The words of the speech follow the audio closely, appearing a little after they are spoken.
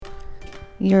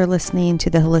You're listening to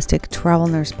the Holistic Travel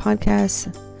Nurse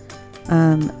Podcast.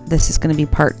 This is going to be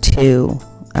part 2.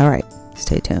 All right,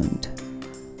 stay tuned.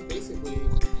 Basically,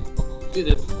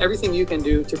 do everything you can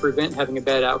do to prevent having a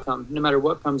bad outcome, no matter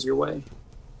what comes your way.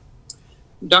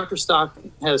 Dr. Stock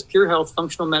has Pure Health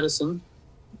Functional Medicine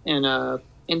in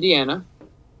Indiana.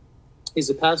 He's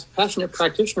a passionate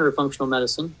practitioner of functional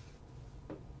medicine.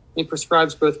 He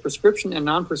prescribes both prescription and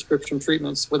non-prescription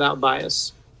treatments without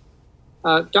bias.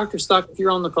 Dr. Stock, if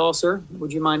you're on the call, sir,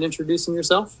 would you mind introducing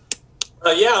yourself?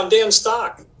 Yeah, I'm Dan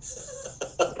Stock.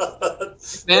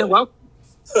 Man, welcome.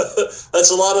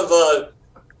 That's a lot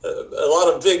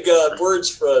of big words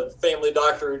for a family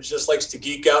doctor who just likes to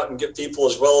geek out and get people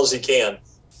as well as he can.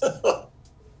 Well,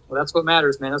 that's what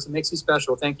matters, man. That's what makes you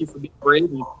special. Thank you for being brave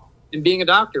and being a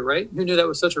doctor, right? Who knew that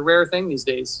was such a rare thing these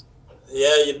days?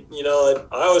 Yeah, you know,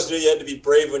 I always knew you had to be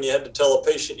brave when you had to tell a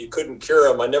patient you couldn't cure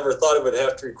him. I never thought it would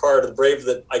have to require the brave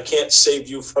that I can't save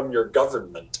you from your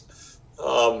government.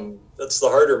 That's the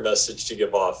harder message to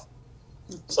give off.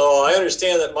 So I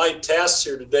understand that my tasks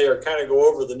here today are kind of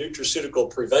go over the nutraceutical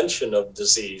prevention of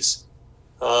disease,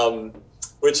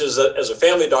 which is, as a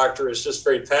family doctor, is just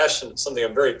very passionate, something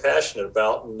I'm very passionate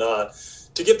about. And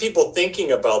to get people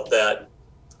thinking about that,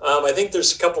 I think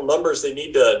there's a couple numbers they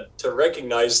need to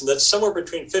recognize, and that's somewhere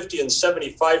between 50 and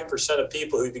 75% of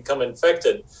people who become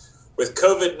infected with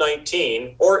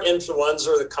COVID-19 or influenza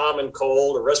or the common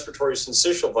cold or respiratory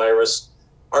syncytial virus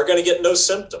are going to get no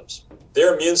symptoms.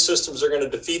 Their immune systems are going to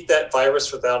defeat that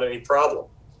virus without any problem.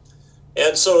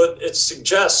 And so it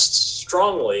suggests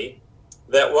strongly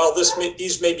that while these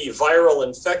may be viral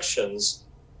infections,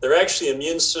 they're actually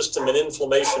immune system and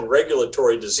inflammation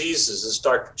regulatory diseases, as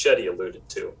Dr. Chetty alluded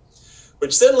to,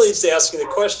 which then leads to asking the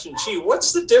question, gee,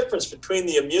 what's the difference between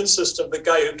the immune system of the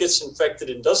guy who gets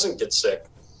infected and doesn't get sick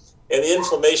and the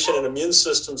inflammation and immune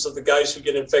systems of the guys who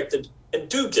get infected and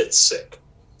do get sick?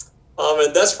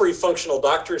 And that's where we functional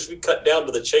doctors, we cut down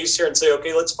to the chase here and say,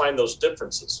 okay, let's find those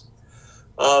differences.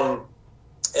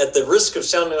 At the risk of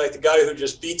sounding like the guy who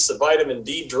just beats the vitamin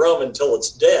D drum until it's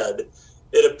dead,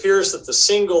 it appears that the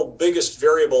single biggest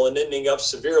variable in ending up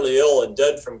severely ill and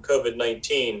dead from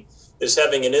COVID-19 is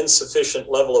having an insufficient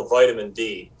level of vitamin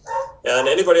D. And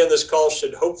anybody on this call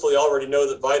should hopefully already know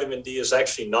that vitamin D is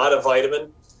actually not a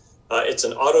vitamin. It's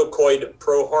an autocoid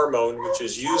prohormone, which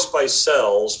is used by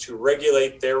cells to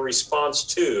regulate their response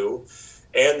to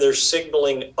and their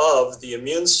signaling of the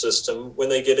immune system when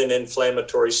they get an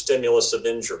inflammatory stimulus of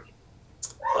injury.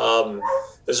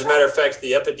 As a matter of fact,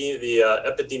 the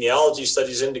epidemiology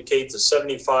studies indicate that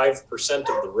 75%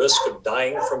 of the risk of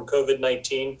dying from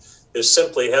COVID-19 is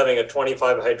simply having a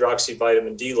 25-hydroxy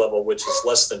vitamin D level, which is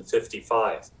less than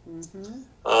 55.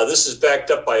 Mm-hmm. This is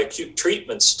backed up by acute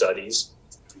treatment studies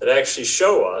that actually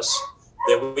show us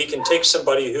that we can take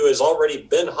somebody who has already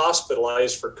been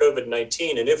hospitalized for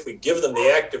COVID-19, and if we give them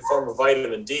the active form of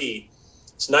vitamin D,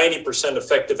 it's 90%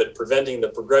 effective at preventing the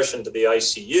progression to the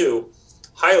ICU,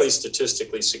 highly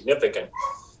statistically significant,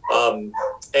 and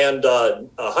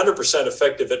 100%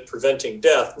 effective at preventing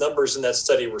death. Numbers in that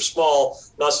study were small,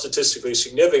 not statistically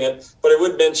significant, but I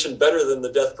would mention better than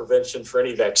the death prevention for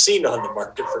any vaccine on the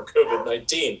market for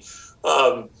COVID-19.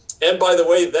 And by the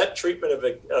way, that treatment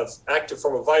of active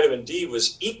form of vitamin D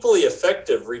was equally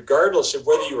effective regardless of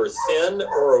whether you were thin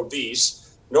or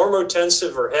obese,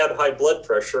 normotensive or had high blood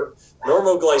pressure,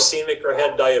 normoglycemic or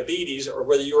had diabetes, or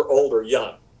whether you were old or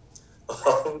young.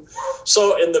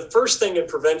 And the first thing in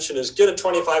prevention is get a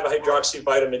 25-hydroxy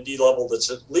vitamin D level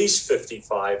that's at least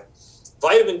 55.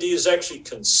 Vitamin D is actually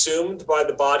consumed by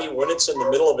the body when it's in the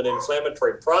middle of an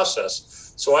inflammatory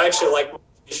process. So I actually like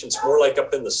patients more like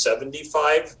up in the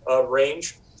 75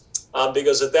 range,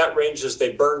 because at that range, as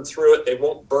they burn through it, they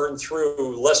won't burn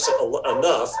through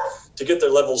enough to get their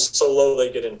levels so low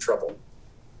they get in trouble.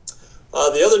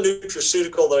 The other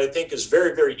nutraceutical that I think is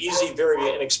very, very easy,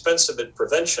 very inexpensive at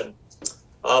prevention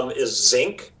is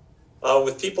zinc,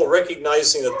 with people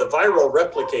recognizing that the viral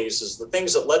replicases, the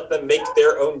things that let them make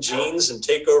their own genes and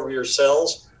take over your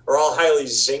cells, are all highly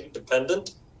zinc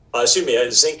dependent.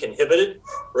 Zinc inhibited,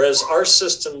 whereas our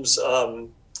systems,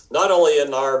 not only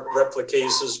in our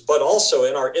replicases, but also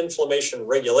in our inflammation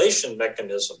regulation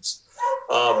mechanisms,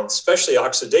 especially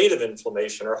oxidative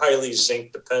inflammation, are highly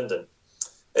zinc dependent.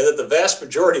 And that the vast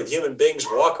majority of human beings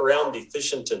walk around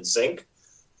deficient in zinc.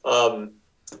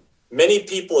 Many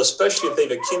people, especially if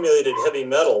they've accumulated heavy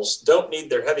metals, don't need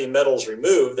their heavy metals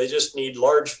removed. They just need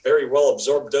large, very well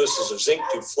absorbed doses of zinc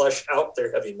to flush out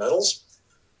their heavy metals.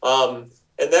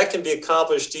 And that can be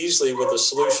accomplished easily with a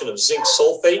solution of zinc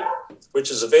sulfate,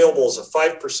 which is available as a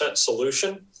 5%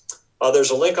 solution. There's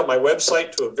a link on my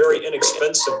website to a very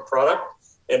inexpensive product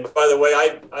And by the way,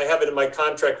 I have it in my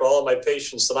contract with all of my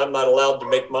patients that I'm not allowed to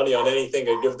make money on anything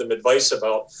I give them advice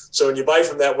about. So when you buy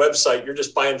from that website, you're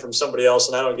just buying from somebody else,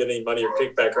 and I don't get any money or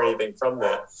kickback or anything from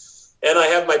that. And I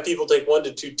have my people take 1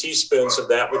 to 2 teaspoons of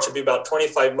that, which would be about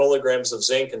 25 milligrams of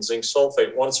zinc and zinc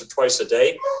sulfate once or twice a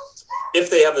day, if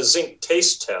they have a zinc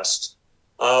taste test,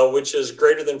 which is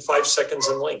greater than 5 seconds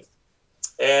in length.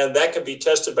 And that can be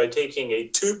tested by taking a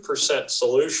 2%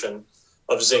 solution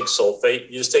of zinc sulfate.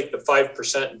 You just take the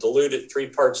 5% and dilute it 3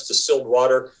 parts distilled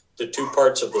water to 2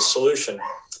 parts of the solution.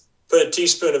 Put a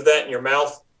teaspoon of that in your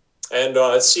mouth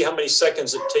and see how many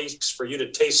seconds it takes for you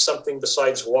to taste something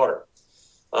besides water.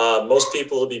 Most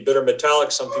people will be bitter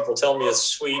metallic. Some people tell me it's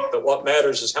sweet, but what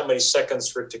matters is how many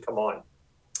seconds for it to come on.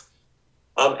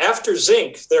 After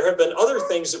zinc, there have been other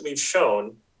things that we've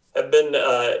shown have been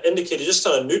indicated just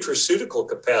on a nutraceutical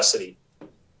capacity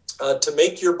to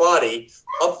make your body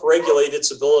upregulate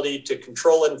its ability to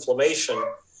control inflammation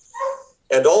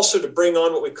and also to bring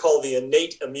on what we call the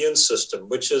innate immune system,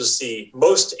 which is the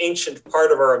most ancient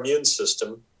part of our immune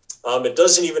system. It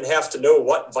doesn't even have to know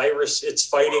what virus it's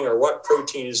fighting or what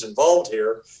protein is involved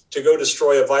here to go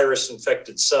destroy a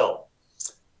virus-infected cell.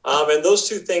 And those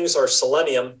 2 things are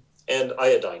selenium and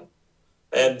iodine.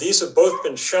 And these have both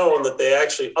been shown that they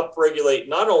actually upregulate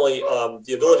not only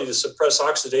the ability to suppress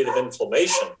oxidative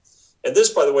inflammation, and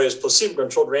this, by the way, is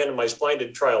placebo-controlled randomized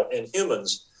blinded trial in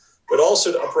humans, but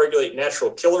also to upregulate natural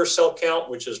killer cell count,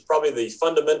 which is probably the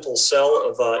fundamental cell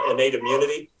of innate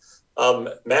immunity,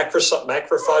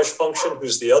 macrophage function,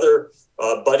 who's the other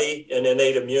buddy in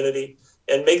innate immunity,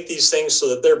 and make these things so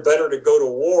that they're better to go to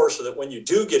war so that when you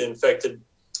do get infected,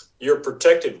 you're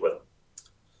protected with them.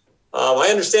 I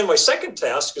understand my second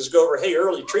task is go over,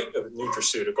 early treatment with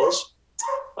nutraceuticals,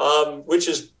 which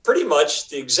is pretty much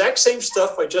the exact same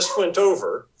stuff I just went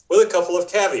over with a couple of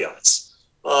caveats.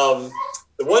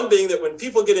 The one being that when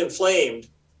people get inflamed,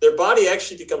 their body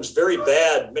actually becomes very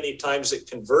bad many times at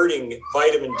converting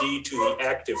vitamin D to the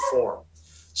active form.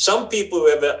 Some people who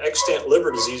have extant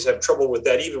liver disease have trouble with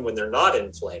that even when they're not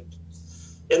inflamed.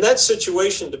 In that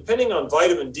situation, depending on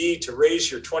vitamin D to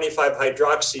raise your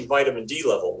 25-hydroxy vitamin D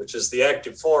level, which is the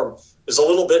active form, is a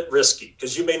little bit risky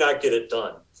because you may not get it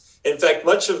done. In fact,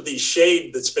 much of the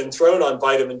shade that's been thrown on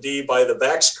vitamin D by the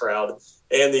Vax crowd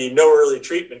and the no early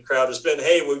treatment crowd has been,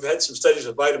 we've had some studies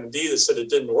with vitamin D that said it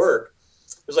didn't work.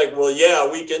 It's like, well, yeah,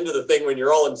 a week into the thing when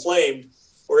you're all inflamed,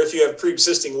 or if you have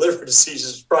pre-existing liver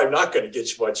diseases, it's probably not going to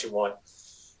get you what you want.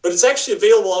 But it's actually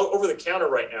available over the counter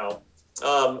right now.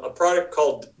 A product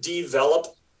called D-Velop,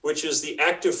 which is the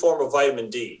active form of vitamin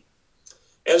D.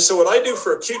 And so what I do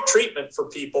for acute treatment for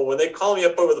people, when they call me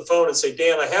up over the phone and say,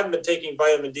 Dan, I haven't been taking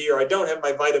vitamin D, or I don't have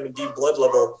my vitamin D blood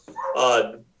level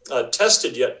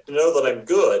tested yet to know that I'm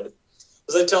good,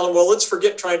 is I tell them, well, let's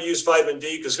forget trying to use vitamin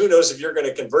D because who knows if you're going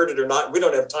to convert it or not. We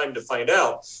don't have time to find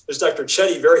out. As Dr.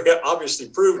 Chetty very obviously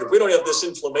proved, if we don't have this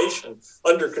inflammation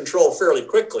under control fairly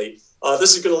quickly,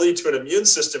 this is going to lead to an immune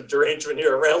system derangement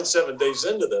here around 7 days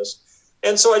into this.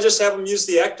 And so I just have them use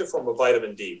the active form of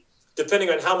vitamin D. Depending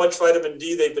on how much vitamin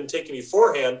D they've been taking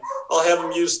beforehand, I'll have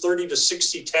them use 30 to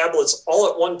 60 tablets all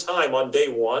at one time on day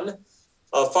 1,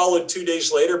 followed 2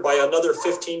 days later by another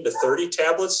 15 to 30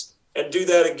 tablets, and do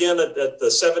that again at the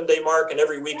 7-day mark and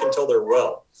every week until they're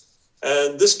well.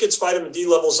 And this gets vitamin D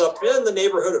levels up in the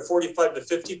neighborhood of 45 to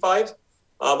 55.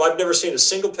 I've never seen a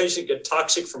single patient get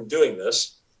toxic from doing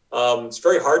this. It's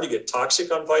very hard to get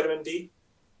toxic on vitamin D.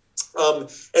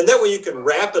 And that way you can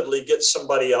rapidly get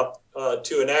somebody up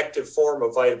to an active form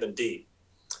of vitamin D.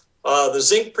 The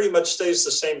zinc pretty much stays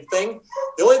the same thing.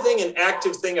 The only thing, an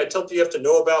active thing I tell people you have to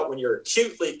know about when you're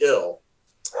acutely ill,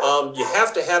 you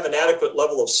have to have an adequate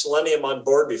level of selenium on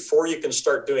board before you can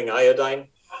start doing iodine.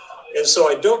 And so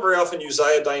I don't very often use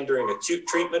iodine during acute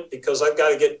treatment because I've got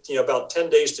to get about 10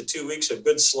 days to 2 weeks of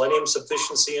good selenium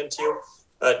sufficiency into you,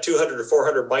 200 or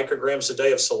 400 micrograms a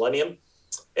day of selenium.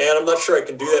 And I'm not sure I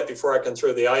can do that before I can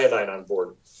throw the iodine on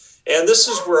board. And this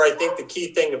is where I think the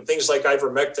key thing of things like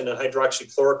ivermectin and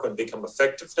hydroxychloroquine become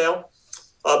effective now,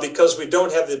 because we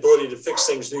don't have the ability to fix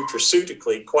things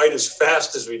nutraceutically quite as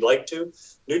fast as we'd like to.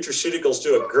 Nutraceuticals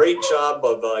do a great job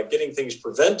of getting things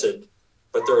prevented,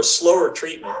 but they're a slower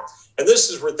treatment. And this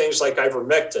is where things like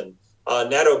ivermectin,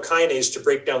 nattokinase to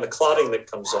break down the clotting that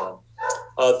comes on,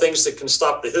 things that can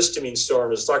stop the histamine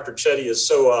storm, as Dr. Chetty has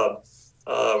so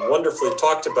wonderfully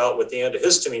talked about with the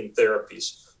antihistamine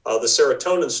therapies. The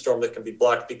serotonin storm that can be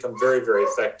blocked become very, very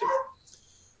effective.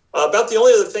 About the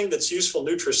only other thing that's useful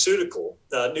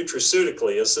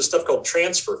nutraceutically is this stuff called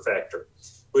transfer factor,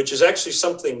 which is actually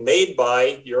something made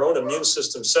by your own immune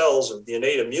system cells of the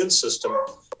innate immune system,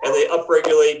 and they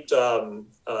upregulate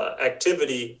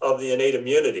activity of the innate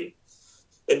immunity.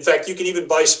 In fact, you can even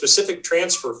buy specific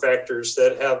transfer factors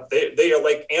that they are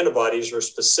like antibodies, are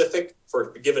specific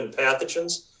for given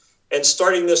pathogens. And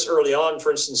starting this early on,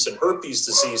 for instance, in herpes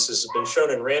disease, has been shown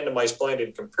in randomized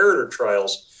blinded comparator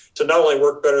trials to not only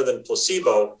work better than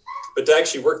placebo, but to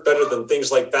actually work better than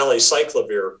things like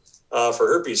valacyclovir for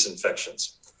herpes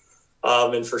infections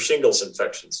and for shingles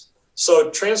infections. So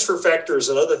transfer factor is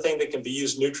another thing that can be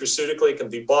used nutraceutically, can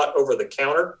be bought over the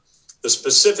counter. The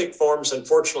specific forms,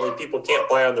 unfortunately, people can't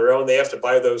buy on their own. They have to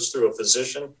buy those through a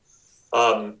physician.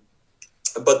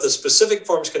 But the specific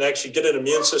forms can actually get an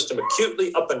immune system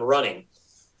acutely up and running.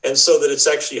 And so that it's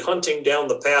actually hunting down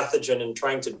the pathogen and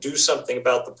trying to do something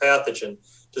about the pathogen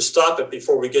to stop it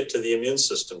before we get to the immune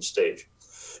system stage.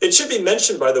 It should be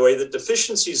mentioned, by the way, that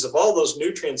deficiencies of all those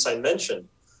nutrients I mentioned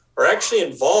are actually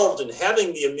involved in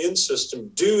having the immune system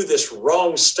do this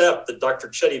wrong step that Dr.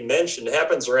 Chetty mentioned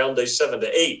happens around day 7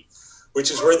 to 8,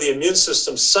 which is where the immune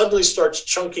system suddenly starts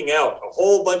chunking out a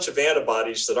whole bunch of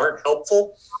antibodies that aren't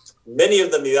helpful, many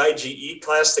of them the IgE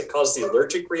class that cause the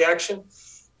allergic reaction.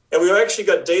 And we've actually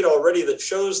got data already that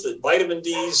shows that vitamin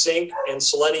D, zinc, and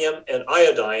selenium and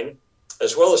iodine,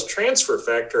 as well as transfer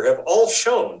factor, have all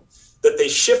shown that they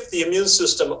shift the immune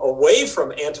system away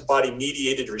from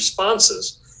antibody-mediated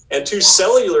responses and to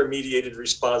cellular-mediated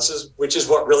responses, which is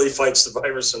what really fights the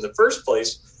virus in the first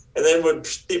place, and then would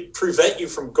prevent you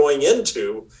from going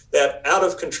into that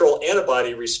out-of-control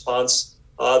antibody response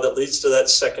that leads to that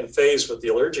second phase with the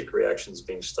allergic reactions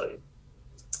being studied.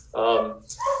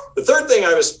 The third thing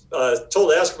I was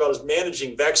told to ask about is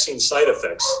managing vaccine side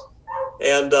effects.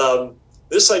 And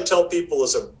this I tell people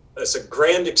is a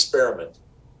grand experiment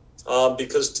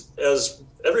because, as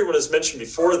everyone has mentioned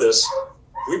before this,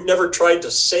 we've never tried to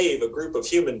save a group of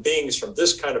human beings from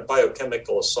this kind of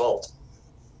biochemical assault.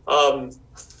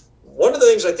 One of the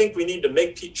things I think we need to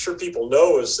make sure people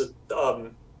know is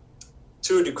that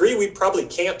to a degree, we probably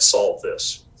can't solve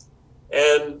this.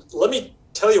 And let me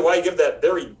tell you why I give that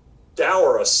very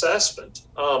dour assessment.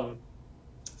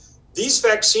 These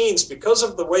vaccines, because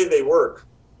of the way they work,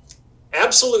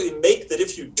 absolutely make that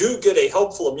if you do get a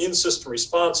helpful immune system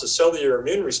response, a cellular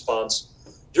immune response,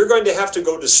 you're going to have to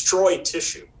go destroy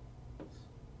tissue.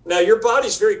 Now, your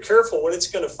body's very careful when it's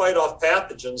going to fight off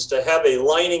pathogens to have a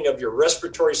lining of your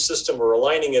respiratory system or a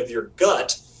lining of your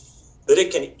gut that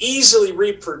it can easily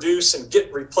reproduce and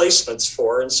get replacements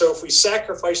for. And so if we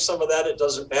sacrifice some of that, it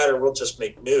doesn't matter, we'll just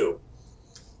make new.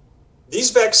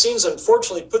 These vaccines,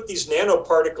 unfortunately, put these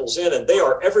nanoparticles in, and they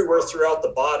are everywhere throughout the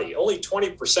body. Only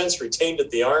 20% is retained at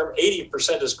the arm,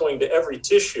 80% is going to every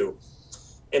tissue.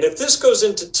 And if this goes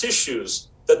into tissues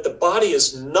that the body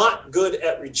is not good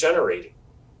at regenerating,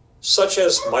 such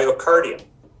as myocardium,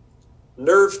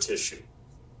 nerve tissue,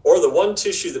 or the one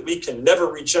tissue that we can never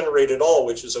regenerate at all,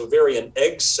 which is ovarian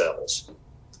egg cells,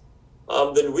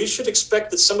 then we should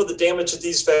expect that some of the damage of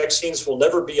these vaccines will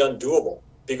never be undoable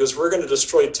because we're going to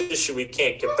destroy tissue we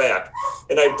can't get back.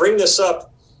 And I bring this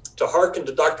up to hearken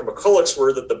to Dr. McCulloch's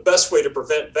word that the best way to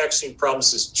prevent vaccine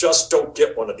problems is just don't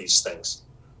get one of these things.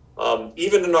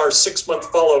 Even in our 6-month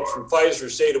follow-up from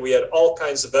Pfizer's data, we had all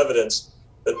kinds of evidence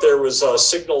that there was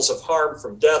signals of harm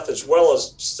from death as well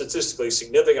as statistically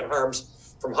significant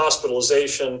harms from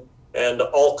hospitalization and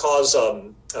all-cause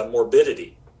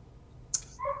morbidity.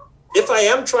 If I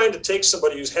am trying to take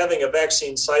somebody who's having a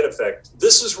vaccine side effect,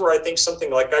 this is where I think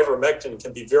something like ivermectin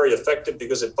can be very effective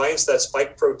because it binds that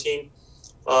spike protein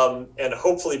and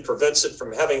hopefully prevents it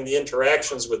from having the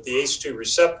interactions with the ACE2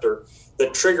 receptor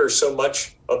that trigger so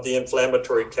much of the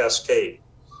inflammatory cascade.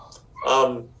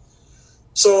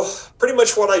 So pretty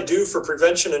much what I do for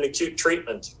prevention and acute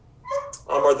treatment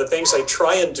are the things I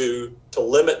try and do to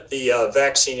limit the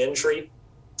vaccine injury.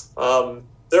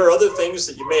 There are other things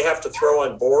that you may have to throw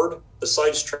on board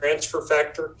besides transfer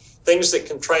factor, things that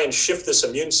can try and shift this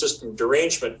immune system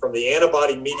derangement from the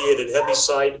antibody-mediated heavy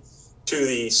side to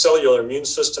the cellular immune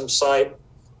system side.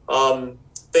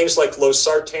 Things like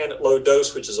losartan at low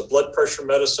dose, which is a blood pressure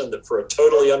medicine that for a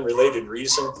totally unrelated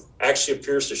reason actually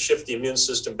appears to shift the immune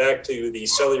system back to the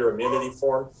cellular immunity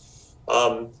form.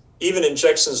 Even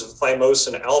injections of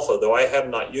thymosin alpha, though I have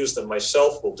not used them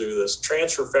myself, will do this.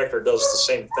 Transfer factor does the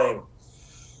same thing.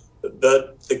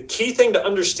 The key thing to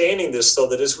understanding this, though,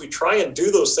 that as we try and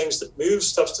do those things that move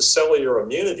stuff to cellular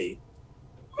immunity,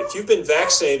 if you've been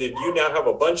vaccinated, you now have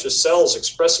a bunch of cells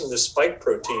expressing this spike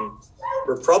protein.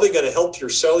 We're probably going to help your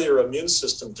cellular immune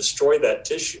system destroy that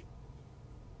tissue.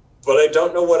 But I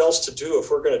don't know what else to do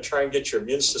if we're going to try and get your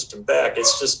immune system back.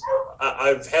 It's just,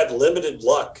 I've had limited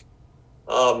luck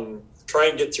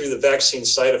trying to get through the vaccine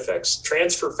side effects.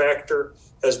 Transfer factor,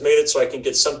 has made it so I can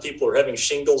get some people who are having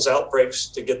shingles outbreaks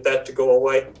to get that to go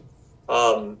away.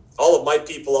 All of my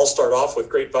people, I'll start off with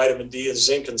great vitamin D and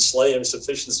zinc and selenium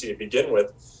sufficiency to begin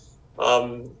with.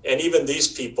 And even these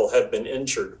people have been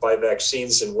injured by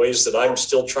vaccines in ways that I'm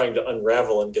still trying to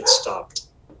unravel and get stopped.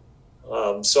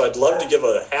 So I'd love to give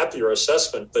a happier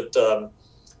assessment, but other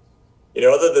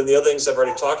than the other things I've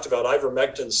already talked about,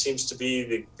 ivermectin seems to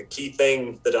be the key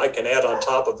thing that I can add on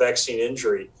top of vaccine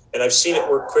injury. And I've seen it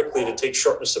work quickly to take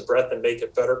shortness of breath and make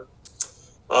it better.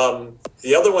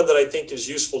 The other one that I think is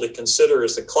useful to consider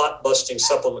is the clot-busting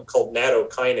supplement called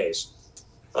nattokinase.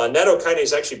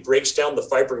 Nattokinase actually breaks down the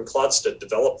fibrin clots that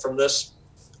develop from this.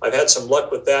 I've had some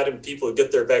luck with that in people who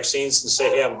get their vaccines and say,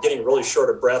 hey, I'm getting really short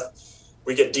of breath.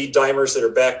 We get D-dimers that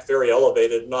are back very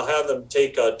elevated, and I'll have them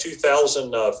take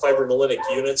 2,000 fibrinolytic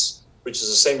units, which is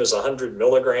the same as 100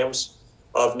 milligrams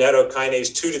of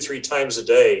nattokinase 2 to 3 times a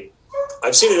day.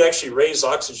 I've seen it actually raise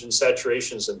oxygen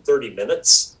saturations in 30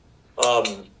 minutes,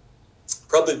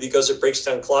 probably because it breaks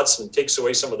down clots and takes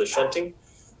away some of the shunting.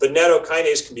 But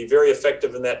nattokinase can be very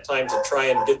effective in that time to try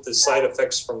and get the side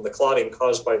effects from the clotting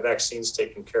caused by vaccines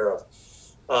taken care of.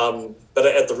 But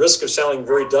at the risk of sounding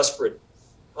very desperate,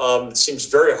 it seems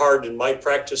very hard in my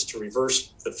practice to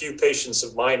reverse the few patients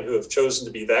of mine who have chosen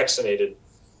to be vaccinated.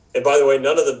 And by the way,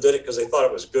 none of them did it because they thought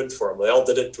it was good for them. They all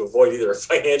did it to avoid either a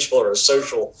financial or a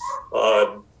social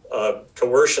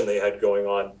coercion they had going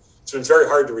on. It's been very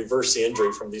hard to reverse the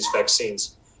injury from these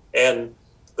vaccines. And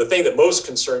the thing that most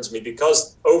concerns me,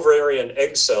 because ovarian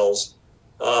egg cells,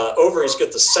 ovaries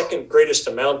get the second greatest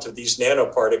amount of these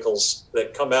nanoparticles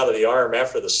that come out of the arm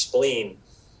after the spleen.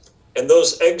 And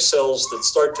those egg cells that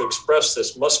start to express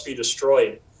this must be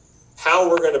destroyed. How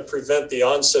we're going to prevent the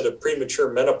onset of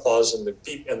premature menopause in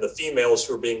the females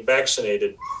who are being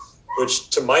vaccinated, which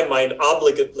to my mind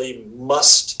obligately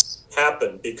must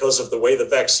happen because of the way the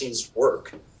vaccines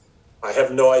work. I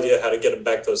have no idea how to get them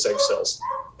back those egg cells.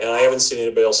 And I haven't seen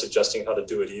anybody else suggesting how to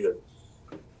do it either.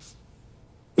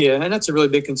 Yeah, and that's a really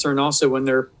big concern also when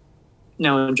they're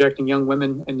now injecting young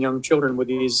women and young children with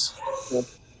these,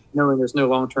 knowing there's no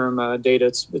long-term data.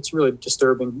 It's really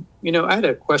disturbing. I had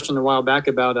a question a while back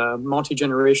about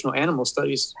multi-generational animal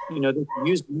studies. They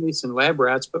use mice and lab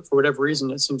rats, but for whatever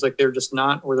reason, it seems like they're just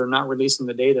not, or they're not releasing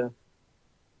the data.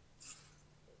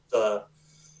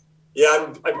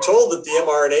 I'm told that the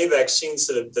mRNA vaccines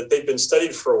that they've been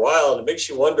studied for a while, and it makes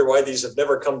you wonder why these have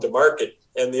never come to market.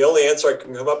 And the only answer I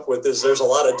can come up with is there's a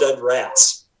lot of dead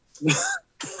rats.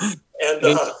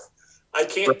 And I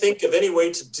can't think of any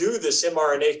way to do this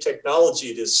mRNA technology.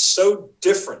 It is so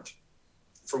different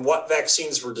from what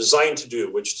vaccines were designed to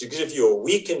do, which is to give you a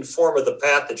weakened form of the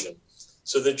pathogen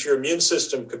so that your immune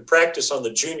system could practice on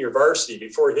the junior varsity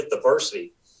before it hit the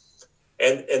varsity.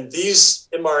 And these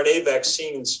mRNA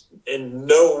vaccines in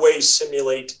no way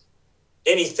simulate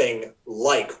anything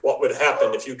like what would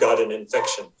happen if you got an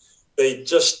infection. They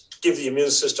just give the immune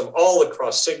system all the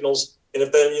cross signals. And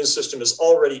if that immune system is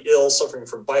already ill, suffering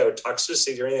from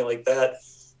biotoxicity or anything like that,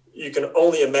 you can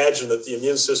only imagine that the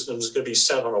immune system is going to be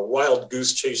sent on a wild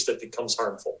goose chase that becomes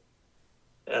harmful.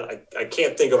 And I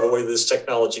can't think of a way this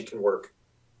technology can work.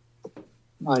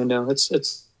 I know.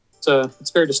 It's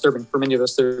very disturbing for many of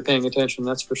us that are paying attention,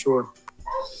 that's for sure.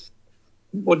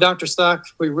 Well, Dr. Stock,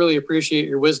 we really appreciate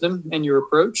your wisdom and your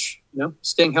approach.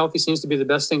 Staying healthy seems to be the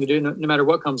best thing to do no matter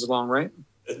what comes along, right?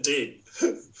 Indeed.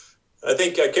 I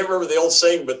can't remember the old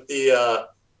saying, but the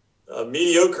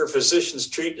mediocre physicians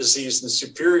treat disease and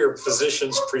superior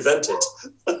physicians prevent it.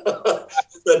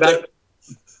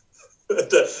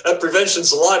 That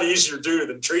prevention's a lot easier to do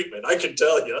than treatment, I can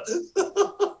tell you.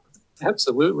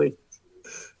 Absolutely.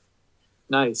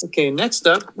 Nice. Okay, next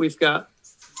up, we've got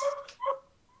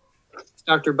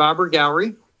Dr. Babar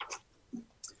Gowrie.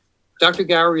 Dr.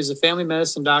 Gowrie is a family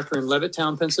medicine doctor in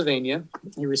Levittown, Pennsylvania.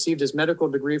 He received his medical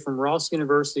degree from Ross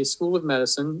University School of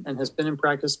Medicine and has been in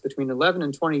practice between 11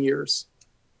 and 20 years.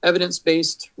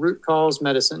 Evidence-based root cause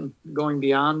medicine, going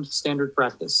beyond standard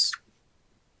practice.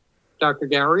 Dr.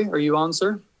 Gowrie, are you on,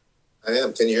 sir? I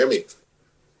am. Can you hear me?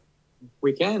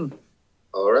 We can.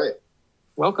 All right.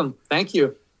 Welcome. Thank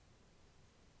you.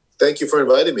 Thank you for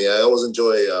inviting me. I always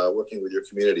enjoy working with your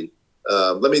community.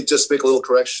 Let me just make a little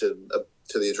correction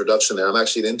to the introduction there. I'm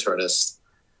actually an internist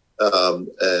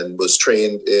and was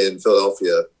trained in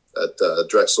Philadelphia at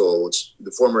Drexel, which the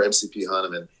former MCP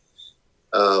Hahnemann.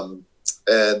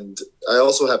 And I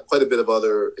also have quite a bit of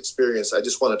other experience. I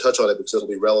just want to touch on it because it'll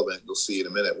be relevant. You'll see in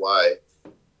a minute why.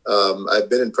 I've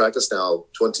been in practice now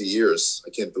 20 years. I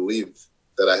can't believe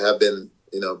that I have been,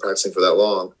 practicing for that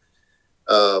long.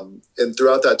 And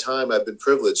throughout that time, I've been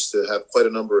privileged to have quite a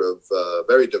number of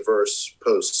very diverse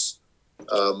posts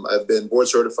I've been board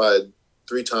certified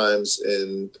 3 times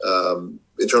in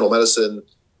internal medicine,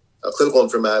 clinical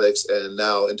informatics, and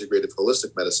now integrative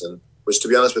holistic medicine, which, to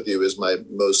be honest with you, is my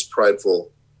most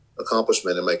prideful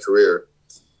accomplishment in my career.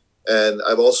 And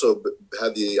I've also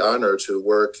had the honor to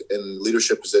work in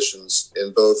leadership positions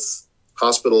in both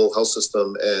hospital, health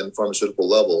system, and pharmaceutical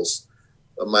levels.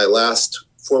 My last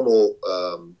formal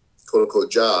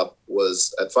quote-unquote job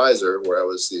was at Pfizer, where I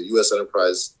was the U.S.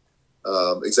 enterprise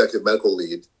executive medical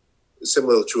lead,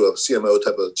 similar to a CMO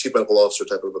type of chief medical officer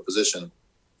type of a position.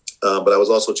 But I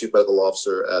was also chief medical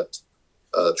officer at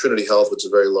Trinity Health, which is a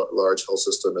very large health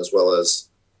system, as well as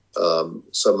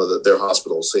some of their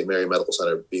hospitals, St. Mary Medical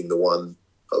Center being the one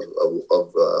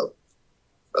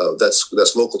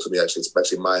that's local to me. Actually, it's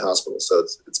actually my hospital. So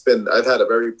I've had a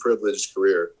very privileged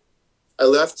career. I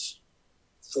left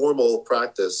formal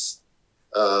practice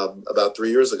about 3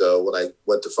 years ago when I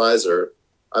went to Pfizer.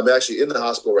 I'm actually in the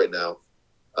hospital right now.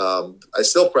 I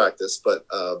still practice, but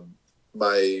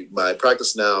my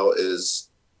practice now is,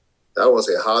 I don't want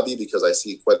to say a hobby because I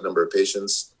see quite a number of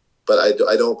patients, but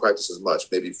I don't practice as much,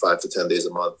 maybe 5 to 10 days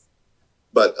a month.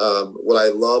 But what I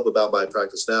love about my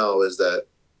practice now is that,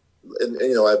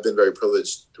 and I've been very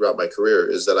privileged throughout my career,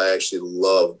 is that I actually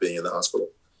love being in the hospital,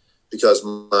 because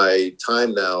my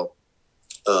time now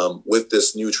with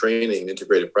this new training,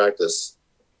 integrated practice,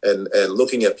 and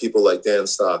looking at people like Dan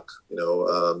Stock,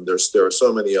 there are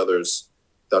so many others,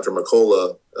 Dr.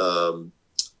 Mercola,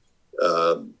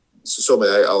 so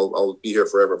many. I'll be here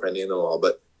forever if I name them all.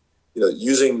 But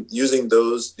using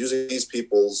these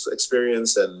people's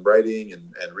experience and writing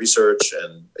and research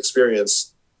and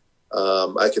experience,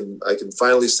 I can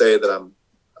finally say that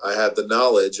I have the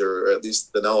knowledge, or at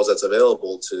least the knowledge that's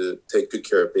available to take good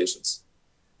care of patients.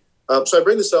 So I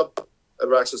bring this up,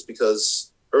 Abraxas,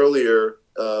 because earlier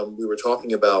we were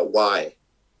talking about why.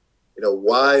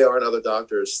 Why aren't other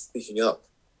doctors speaking up?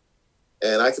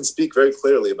 And I can speak very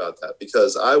clearly about that,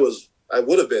 because I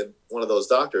would have been one of those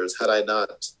doctors had I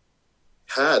not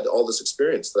had all this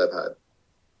experience that I've had.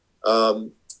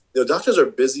 Doctors are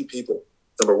busy people,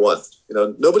 number one.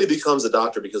 Nobody becomes a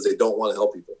doctor because they don't want to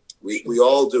help people. We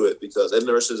all do it because, and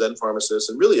nurses and pharmacists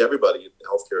and really everybody in the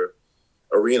healthcare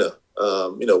arena,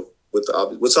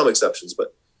 with some exceptions,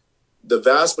 but the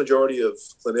vast majority of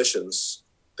clinicians,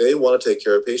 they want to take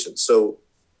care of patients. So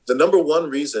the number one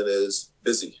reason is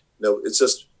busy. It's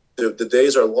just the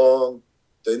days are long.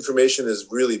 The information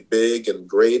is really big and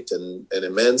great and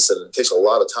immense, and it takes a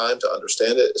lot of time to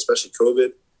understand it, especially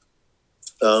COVID.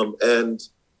 And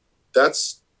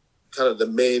that's kind of the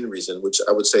main reason, which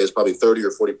I would say is probably 30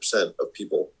 or 40% of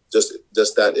people, just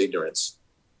that ignorance.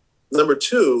 Number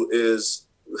two is,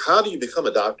 how do you become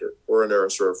a doctor or a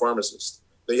nurse or a pharmacist?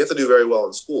 Now, you have to do very well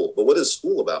in school, but what is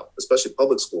school about, especially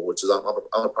public school, which is I'm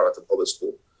a product of public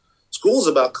school. School is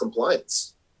about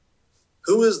compliance.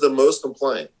 Who is the most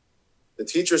compliant? The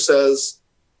teacher says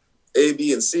A,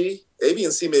 B, and C. A, B,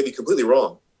 and C may be completely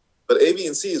wrong, but A, B,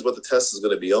 and C is what the test is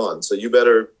going to be on. So you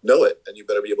better know it, and you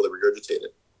better be able to regurgitate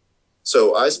it.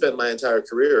 So I spent my entire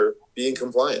career being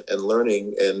compliant and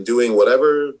learning and doing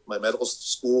whatever my medical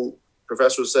school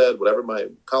professor said, whatever my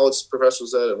college professor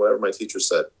said, and whatever my teacher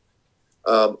said.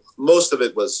 Most of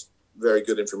it was very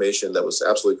good information that was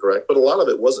absolutely correct, but a lot of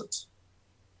it wasn't,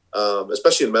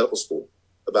 especially in medical school,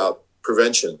 about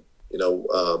prevention,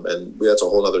 and that's a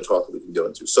whole other talk that we can go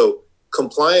into. So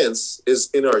compliance is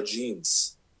in our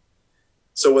genes.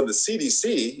 So when the CDC,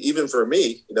 even for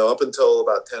me, up until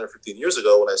about 10 or 15 years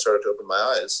ago, when I started to open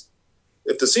my eyes,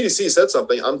 if the CDC said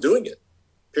something, I'm doing it,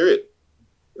 period.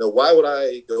 Why would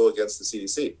I go against the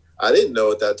CDC? I didn't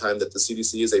know at that time that the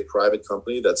CDC is a private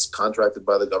company that's contracted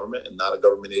by the government and not a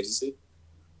government agency.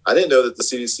 I didn't know that the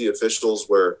CDC officials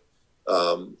were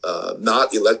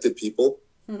not elected people.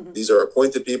 Mm-hmm. These are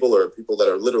appointed people or people that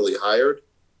are literally hired.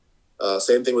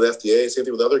 Same thing with FDA, same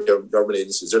thing with other government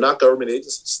agencies. They're not government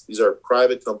agencies. These are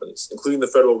private companies, including the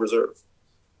Federal Reserve.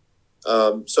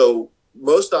 So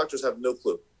most doctors have no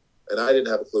clue, and I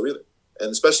didn't have a clue either. And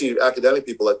especially academic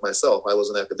people like myself. I was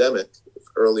an academic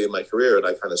early in my career, and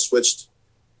I kind of switched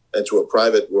into a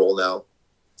private role now,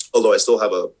 although I still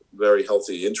have a very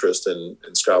healthy interest in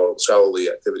scholarly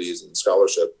activities and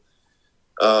scholarship.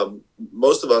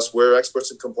 Most of us, we're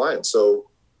experts in compliance. So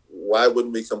why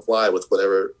wouldn't we comply with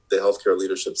whatever the healthcare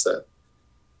leadership said?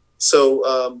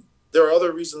 So there are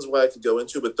other reasons why I could go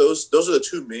into, but those are the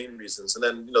two main reasons. And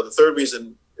then, the third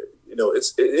reason,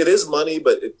 it is money,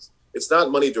 but it's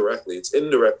not money directly. It's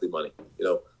indirectly money.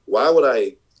 Why would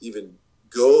I even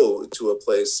go to a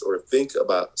place or think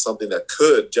about something that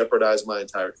could jeopardize my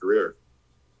entire career?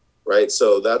 Right.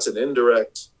 So that's an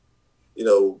indirect,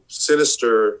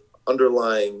 sinister,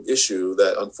 underlying issue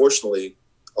that unfortunately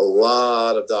a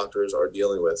lot of doctors are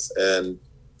dealing with. And,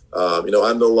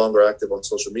 I'm no longer active on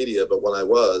social media, but when I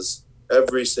was,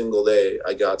 every single day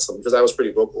I got some, because I was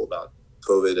pretty vocal about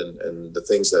COVID and the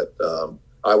things that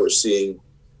I was seeing.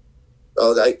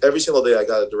 Every single day I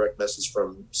got a direct message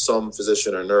from some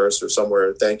physician or nurse or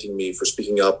somewhere thanking me for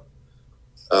speaking up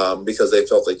because they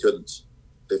felt they couldn't.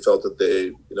 They felt that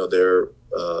their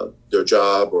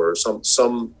job or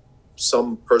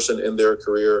some person in their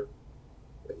career,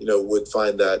 would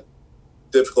find that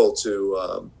difficult to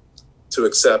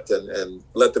accept and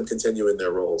let them continue in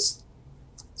their roles.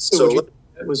 So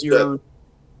that was your own.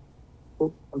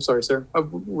 Oh, I'm sorry, sir. A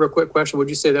real quick question. Would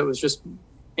you say that was just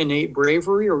innate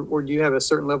bravery, or do you have a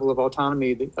certain level of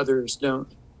autonomy that others don't?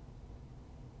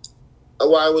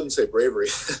 Well, I wouldn't say bravery.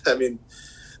 I mean,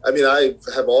 I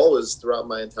have always, throughout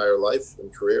my entire life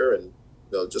and career, and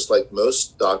just like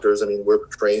most doctors, we're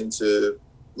trained to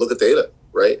look at data,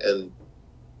 right? And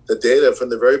the data from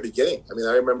the very beginning.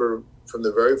 I remember from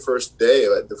the very first day,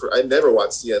 I never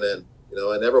watched CNN.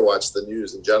 I never watched the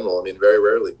news in general. Very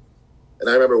rarely. And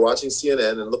I remember watching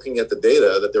CNN and looking at the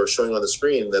data that they were showing on the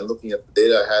screen, then looking at the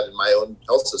data I had in my own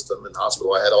health system and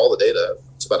hospital. I had all the data.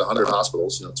 It's about 100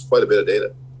 hospitals. It's quite a bit of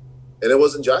data. And it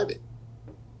wasn't jiving.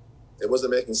 It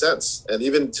wasn't making sense. And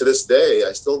even to this day,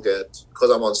 I still get,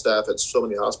 because I'm on staff at so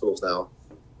many hospitals now,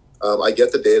 I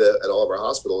get the data at all of our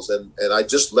hospitals. And I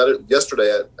just let it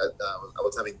yesterday. I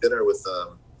was having dinner with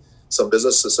some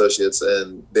business associates,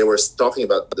 and they were talking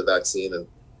about the vaccine. And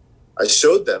I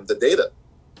showed them the data.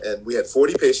 And we had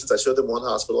 40 patients. I showed them one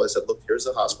hospital. I said, look, here's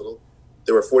the hospital.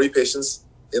 There were 40 patients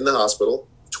in the hospital.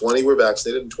 20 were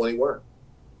vaccinated and 20 weren't.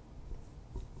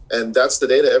 And that's the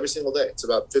data every single day. It's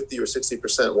about 50 or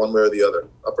 60% one way or the other,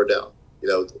 up or down.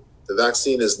 The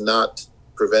vaccine is not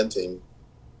preventing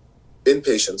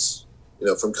inpatients,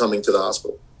 from coming to the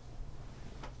hospital.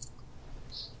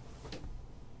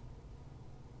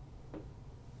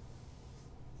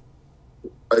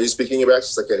 Are you speaking your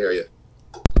access? I can't hear you.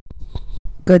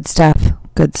 Good stuff.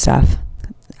 Good stuff.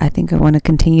 I think I want to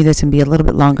continue this and be a little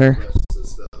bit longer.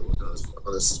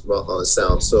 On this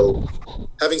sound. So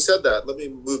having said that, let me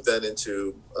move then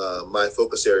into my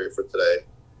focus area for today.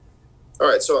 All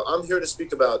right, so I'm here to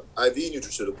speak about IV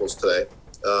nutraceuticals today.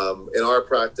 In our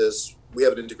practice, we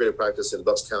have an integrated practice in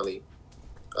Bucks County.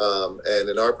 And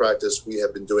in our practice, we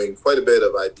have been doing quite a bit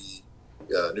of IV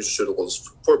nutraceuticals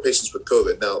for patients with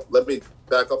COVID. Now, let me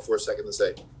back up for a second and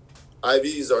say,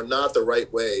 IVs are not the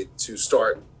right way to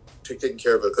start taking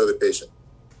care of a COVID patient.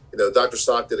 Dr.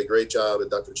 Stock did a great job,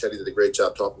 and Dr. Chetty did a great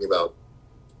job talking about,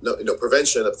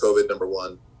 prevention of COVID, number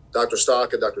one. Dr.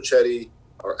 Stock and Dr. Chetty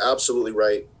are absolutely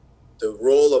right. The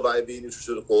role of IV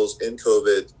nutraceuticals in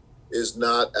COVID is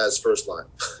not as first line.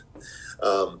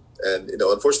 And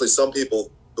unfortunately, some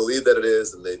people believe that it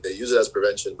is, and they use it as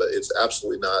prevention, but it's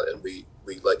absolutely not. And we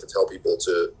like to tell people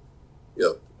to,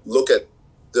 look at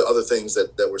the other things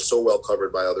that were so well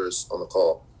covered by others on the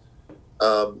call.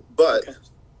 But okay.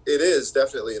 It is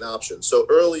definitely an option. So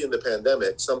early in the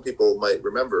pandemic, some people might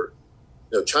remember,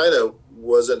 China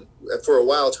wasn't, for a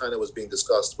while, China was being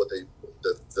discussed what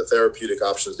the therapeutic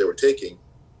options they were taking.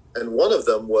 And one of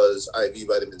them was IV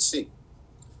vitamin C,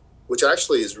 which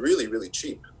actually is really, really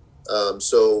cheap.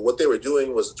 So what they were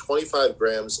doing was 25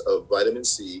 grams of vitamin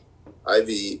C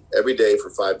IV every day for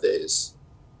 5 days.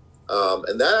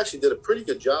 And that actually did a pretty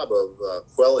good job of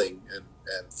quelling and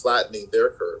flattening their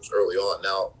curves early on.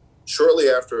 Now, shortly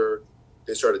after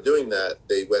they started doing that,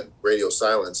 they went radio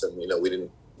silence, and we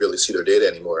didn't really see their data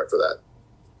anymore after that.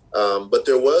 But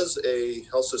there was a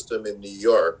health system in New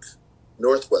York,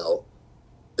 Northwell.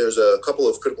 There's a couple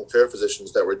of critical care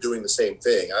physicians that were doing the same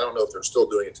thing. I don't know if they're still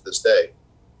doing it to this day.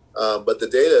 But the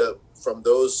data from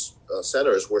those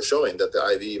centers were showing that the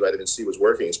IV vitamin C was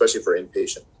working, especially for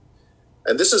inpatient.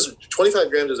 And this is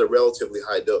 25 grams is a relatively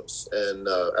high dose. And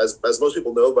as most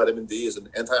people know, vitamin D is an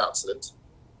antioxidant,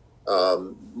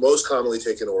 most commonly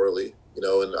taken orally,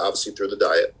 and obviously through the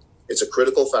diet. It's a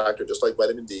critical factor, just like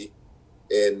vitamin D,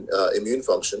 in immune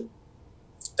function.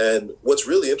 And what's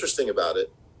really interesting about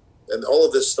it, and all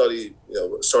of this study,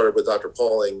 started with Dr.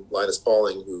 Pauling, Linus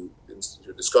Pauling, who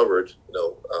discovered,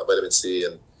 vitamin C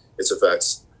and its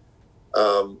effects.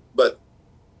 But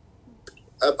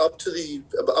up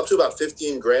to about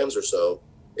 15 grams or so,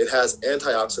 it has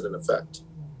antioxidant effect.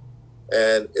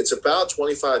 And it's about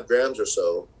 25 grams or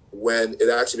so when it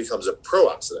actually becomes a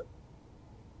pro-oxidant,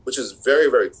 which is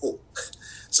very, very cool.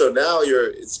 So now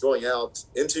it's going out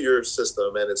into your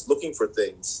system, and it's looking for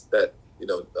things that,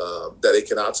 that it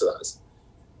can oxidize.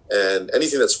 And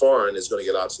anything that's foreign is going to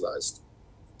get oxidized.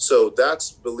 So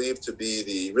that's believed to be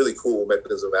the really cool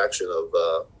mechanism of action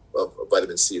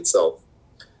vitamin C itself.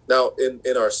 Now,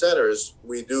 in our centers,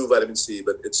 we do vitamin C,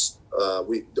 but it's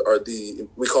we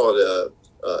call it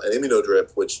an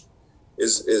immunodrip, which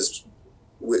is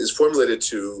formulated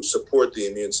to support the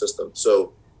immune system.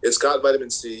 So it's got vitamin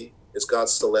C, it's got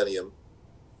selenium,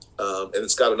 and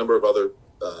it's got a number of other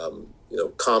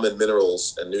common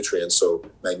minerals and nutrients. So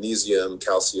magnesium,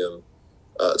 calcium.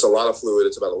 It's a lot of fluid.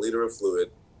 It's about 1 liter of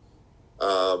fluid.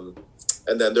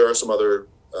 And then there are some other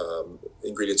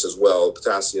ingredients as well,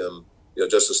 potassium,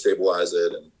 just to stabilize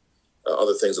it, and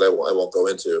other things that I won't go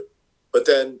into. But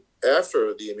then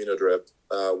after the immunodrip,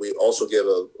 we also give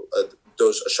a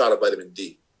shot of vitamin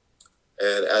D.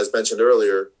 And as mentioned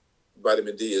earlier,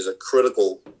 vitamin D is a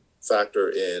critical factor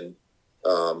in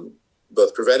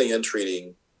both preventing and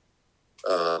treating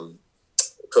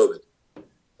COVID.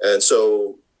 And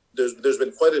so there's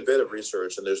been quite a bit of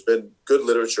research, and there's been good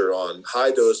literature on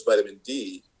high dose vitamin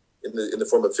D in the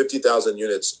form of 50,000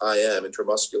 units IM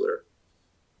intramuscular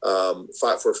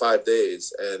for 5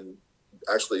 days, and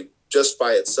actually just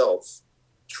by itself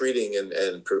treating and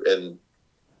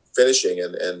finishing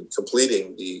and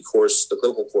completing the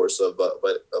clinical course of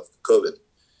COVID.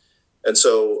 And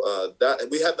so that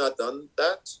we have not done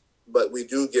that, but we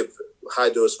do give high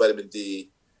dose vitamin D.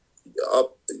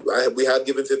 We have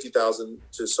given 50,000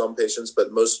 to some patients,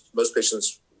 but most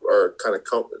patients are kind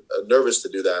of nervous to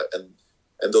do that,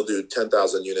 and they'll do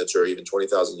 10,000 units or even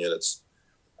 20,000 units.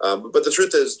 But the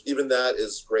truth is, even that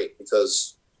is great,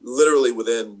 because literally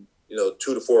within 2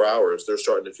 to 4 hours, they're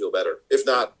starting to feel better, if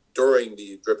not during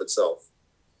the drip itself.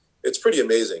 It's pretty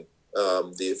amazing,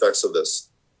 the effects of this.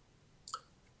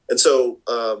 And so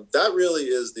that really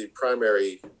is the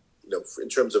primary, in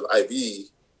terms of IV,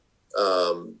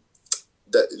 in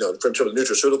terms of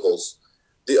nutraceuticals.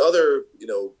 The other,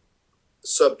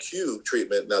 sub-Q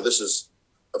treatment, now this is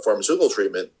a pharmaceutical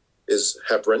treatment, is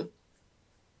heparin.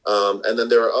 And then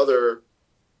there are other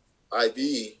IV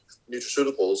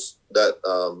nutraceuticals that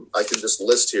I can just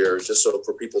list here, just so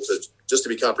for people to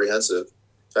be comprehensive.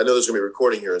 I know there's going to be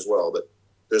recording here as well, but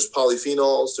there's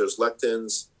polyphenols, there's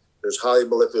lectins, there's high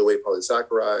molecular weight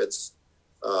polysaccharides,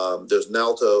 there's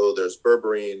Nalto, there's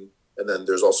berberine, and then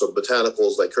there's also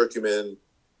botanicals like curcumin,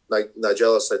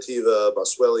 Nigella sativa,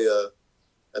 boswellia,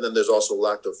 and then there's also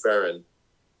lactoferrin.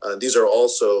 These are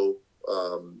also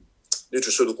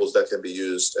nutraceuticals that can be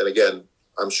used. And again,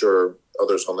 I'm sure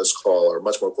others on this call are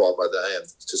much more qualified than I am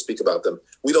to speak about them.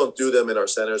 We don't do them in our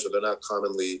centers, or they're not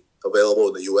commonly available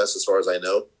in the U.S. as far as I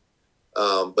know.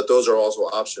 But those are also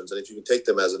options. And if you can take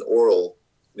them as an oral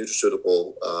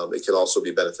nutraceutical, it can also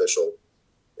be beneficial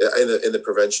in the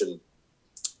prevention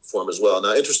form as well.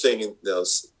 Now, interesting,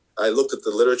 I looked at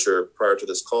the literature prior to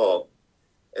this call,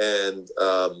 and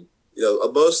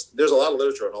there's a lot of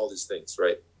literature on all these things,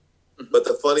 right? But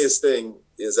the funniest thing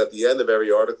is at the end of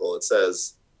every article, it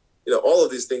says, all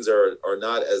of these things are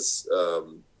not as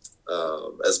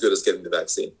good as getting the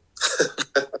vaccine.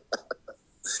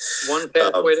 One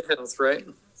pathway to health, right?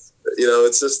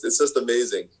 It's just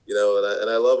amazing, and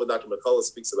I love when Dr. McCullough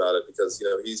speaks about it, because,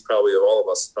 he's probably, of all of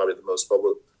us, probably the most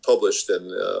published,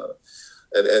 and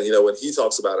when he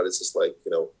talks about it, it's just like,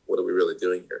 what are we really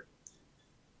doing here?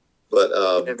 But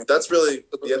that's really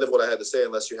the end of what I had to say,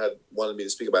 unless you wanted me to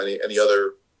speak about any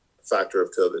other factor of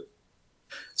COVID.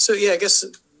 So, I guess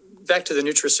back to the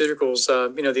nutraceuticals,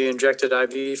 the injected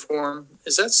IV form,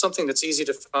 is that something that's easy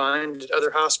to find at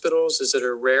other hospitals? Is it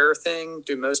a rare thing?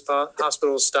 Do most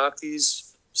hospitals stock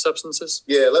these substances?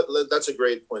 Yeah, that's a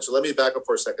great point. So let me back up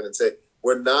for a second and say,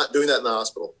 we're not doing that in the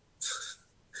hospital.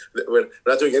 We're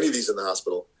not doing any of these in the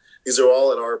hospital. These are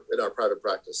all in our private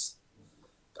practice.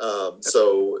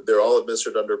 So they're all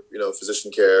administered under,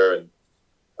 physician care. And,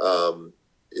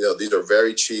 these are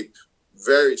very cheap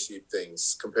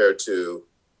things compared to,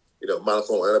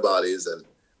 monoclonal antibodies and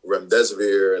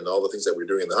remdesivir and all the things that we're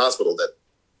doing in the hospital that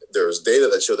there's data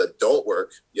that show that don't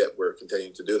work, yet we're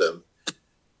continuing to do them.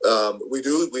 We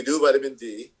do vitamin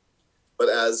D, but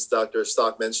as Dr.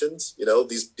 Stock mentioned,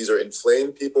 these are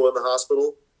inflamed people in the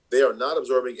hospital. They are not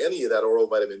absorbing any of that oral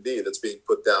vitamin D that's being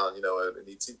put down, an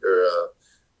ET or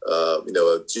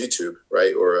a G tube,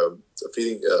 right? Or a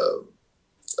feeding,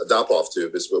 a Dopoff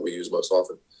tube is what we use most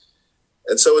often.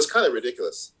 And so it's kind of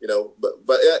ridiculous,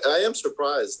 but I am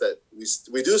surprised that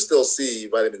we do still see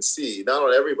vitamin C, not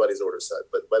on everybody's order set,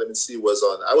 but vitamin C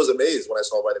I was amazed when I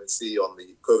saw vitamin C on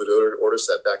the COVID order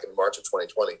set back in March of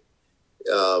 2020.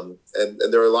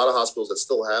 And there are a lot of hospitals that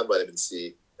still have vitamin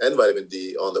C and vitamin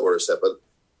D on the order set, but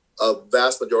a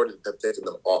vast majority have taken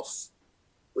them off,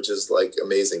 which is like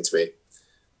amazing to me.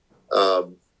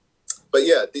 But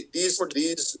yeah, these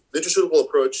nutraceutical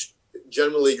approach,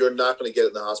 generally you're not going to get it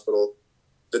in the hospital.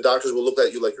 the doctors will look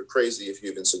at you like you're crazy if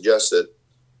you even suggest it.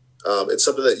 It's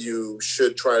something that you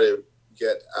should try to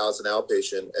get as an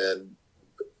outpatient. And,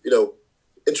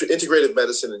 integrative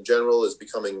medicine in general is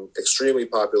becoming extremely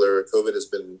popular. COVID has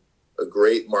been a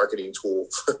great marketing tool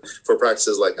for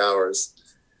practices like ours.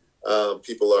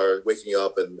 People are waking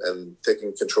up and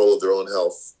taking control of their own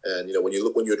health. And, when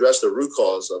you address the root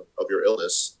cause of your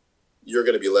illness, you're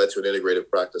going to be led to an integrative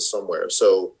practice somewhere.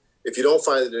 So if you don't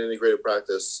find it an integrative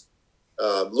practice,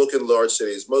 look in large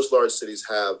cities. Most large cities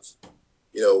have,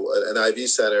 an IV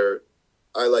center.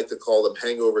 I like to call them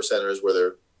hangover centers, where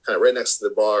they're kind of right next to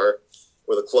the bar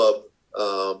or the club.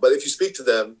 But if you speak to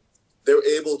them, they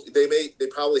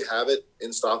probably have it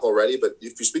in stock already, but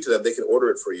if you speak to them, they can order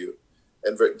it for you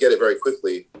and get it very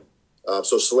quickly.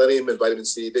 So selenium and vitamin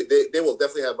C, they will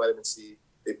definitely have vitamin C.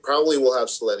 They probably will have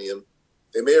selenium.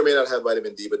 They may or may not have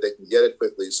vitamin D, but they can get it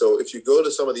quickly. So if you go to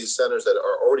some of these centers that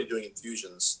are already doing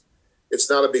infusions, it's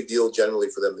not a big deal generally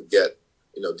for them to get,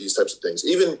 these types of things.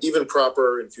 Even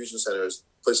proper infusion centers,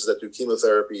 places that do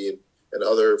chemotherapy and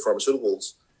other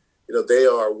pharmaceuticals, they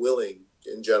are willing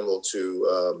in general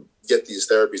to get these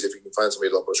therapies if you can find somebody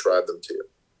that'll prescribe them to you.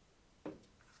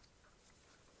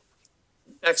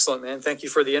 Excellent, man. Thank you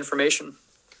for the information.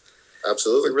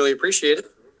 Absolutely. We really appreciate it.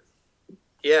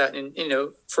 Yeah. And,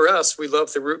 for us, we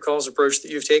love the root cause approach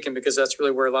that you've taken, because that's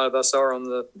really where a lot of us are on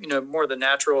the, more the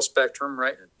natural spectrum,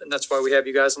 right? And that's why we have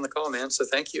you guys on the call, man. So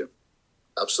thank you.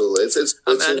 Absolutely. It's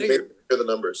amazing to hear the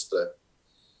numbers today.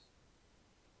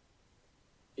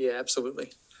 Yeah,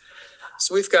 absolutely.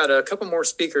 So we've got a couple more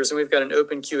speakers, and we've got an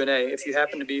open Q&A. If you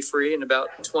happen to be free in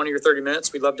about 20 or 30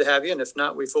 minutes, we'd love to have you. And if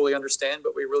not, we fully understand,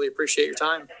 but we really appreciate your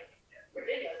time.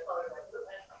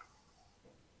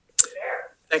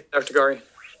 Thank you, Dr. Gari.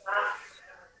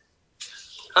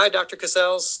 Hi, Dr.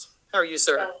 Casals. How are you,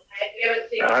 sir?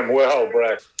 I'm well,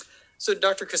 Brett. So,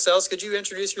 Dr. Casals, could you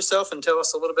introduce yourself and tell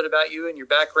us a little bit about you and your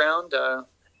background,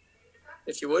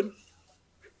 if you would?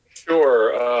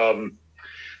 Sure.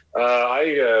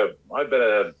 I've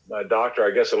been a doctor,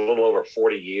 I guess, a little over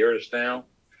 40 years now.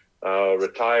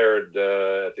 Retired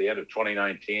at the end of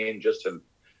 2019, just in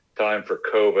time for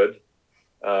COVID.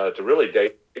 To really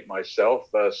date myself,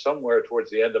 somewhere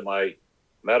towards the end of my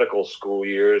medical school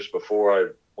years, before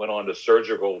I went on to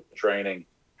surgical training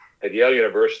at Yale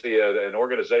University, an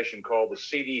organization called the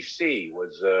CDC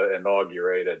was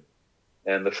inaugurated.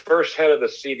 And the first head of the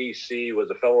CDC was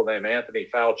a fellow named Anthony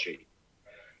Fauci.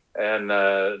 And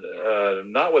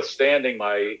notwithstanding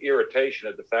my irritation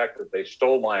at the fact that they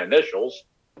stole my initials,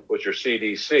 which are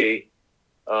CDC,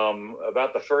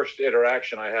 about the first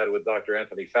interaction I had with Dr.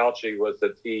 Anthony Fauci was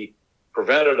that he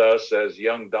prevented us as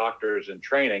young doctors in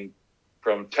training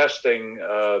from testing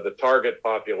the target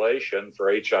population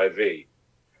for HIV.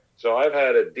 So I've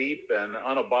had a deep and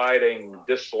unabiding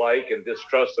dislike and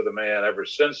distrust of the man ever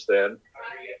since then.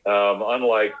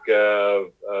 Unlike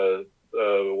one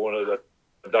of the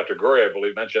Dr. Gori, I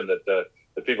believe, mentioned that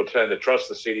people tend to trust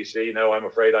the CDC. No, I'm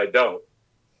afraid I don't.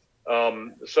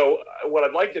 So what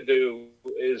I'd like to do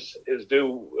is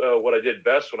do what I did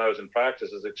best when I was in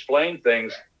practice, is explain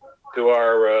things to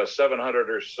our 700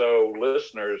 or so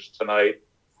listeners tonight,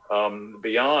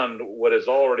 beyond what has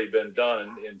already been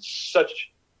done in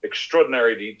such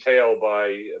extraordinary detail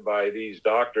by these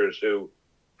doctors who,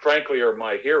 frankly, are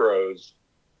my heroes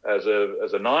as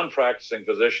a non-practicing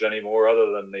physician anymore,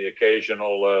 other than the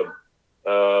occasional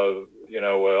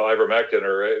ivermectin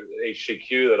or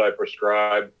HCQ that I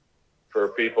prescribe for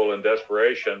people in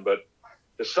desperation. But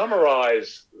to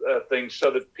summarize things so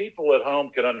that people at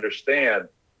home can understand,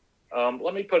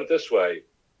 let me put it this way.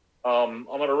 I'm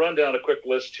going to run down a quick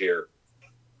list here.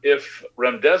 If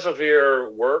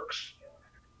remdesivir works,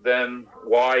 then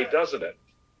why doesn't it?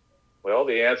 Well,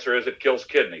 the answer is it kills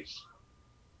kidneys,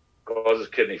 causes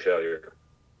kidney failure.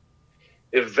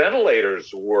 If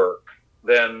ventilators work,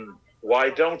 then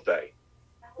why don't they?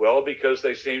 Well, because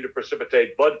they seem to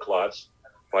precipitate blood clots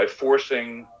by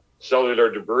forcing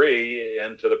cellular debris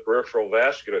into the peripheral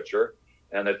vasculature,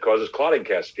 and it causes clotting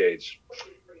cascades.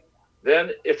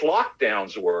 Then if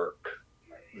lockdowns work,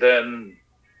 then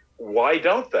why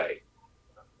don't they?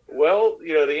 Well,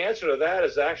 the answer to that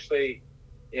is actually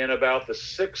in about the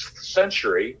 6th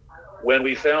century, when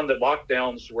we found that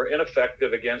lockdowns were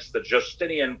ineffective against the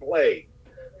Justinian plague,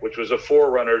 which was a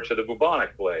forerunner to the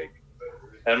bubonic plague.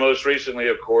 And most recently,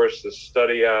 of course, the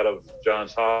study out of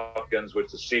Johns Hopkins,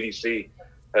 which the CDC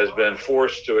has been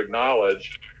forced to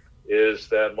acknowledge, is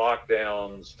that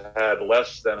lockdowns had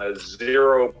less than a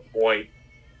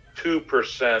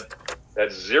 0.2%,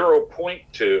 that's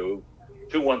 0.2 to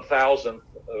 1,000th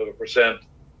of a percent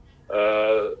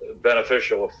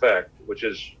beneficial effect, which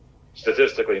is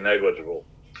statistically negligible.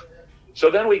 So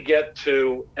then we get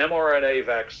to mRNA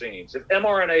vaccines. If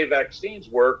mRNA vaccines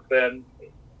work, then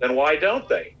why don't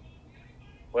they?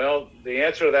 Well, the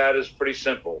answer to that is pretty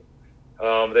simple.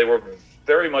 They were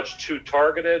very much too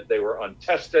targeted. They were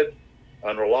untested,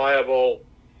 unreliable.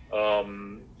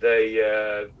 They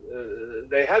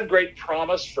had great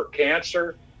promise for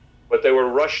cancer, but they were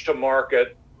rushed to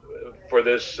market for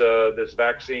this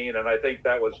vaccine, and I think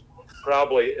that was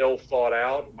probably ill thought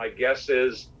out. My guess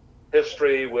is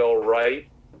history will write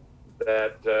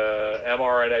that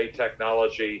mRNA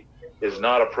technology is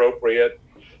not appropriate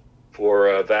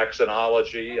for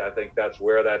vaccinology. I think that's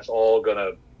where that's all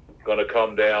gonna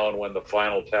come down when the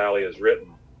final tally is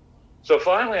written. So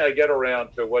finally, I get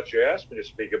around to what you asked me to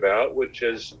speak about, which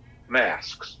is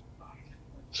masks.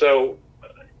 So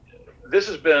this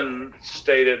has been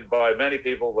stated by many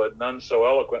people, but none so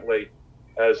eloquently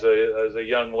as a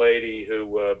young lady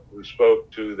who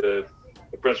spoke to the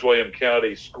Prince William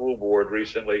County School Board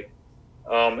recently.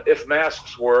 If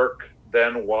masks work,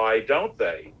 then why don't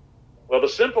they? Well, the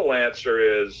simple answer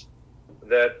is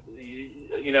that,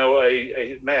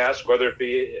 a mask, whether it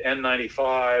be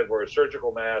N95 or a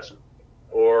surgical mask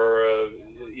or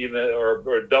even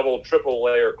or double, triple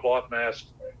layer cloth masks,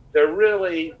 they're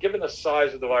really, given the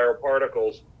size of the viral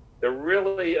particles, they're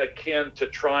really akin to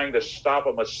trying to stop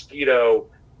a mosquito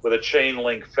with a chain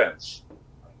link fence.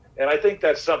 And I think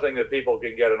that's something that people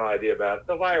can get an idea about.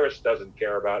 The virus doesn't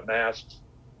care about masks.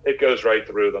 It goes right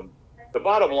through them. The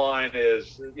bottom line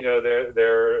is, there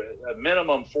are a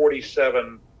minimum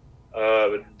 47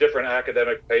 different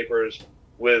academic papers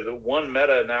with one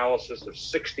meta-analysis of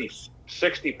 60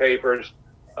 papers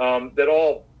that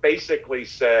all basically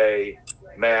say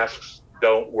masks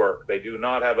don't work. They do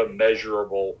not have a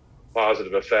measurable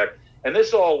positive effect. And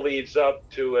this all leads up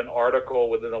to an article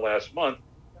within the last month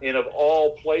in, of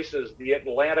all places, the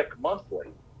Atlantic Monthly,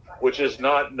 which is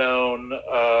not known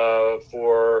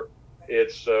for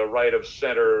its right of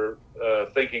center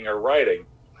thinking or writing.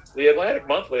 The Atlantic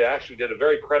Monthly actually did a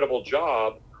very credible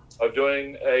job of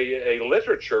doing a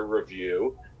literature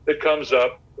review that comes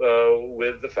up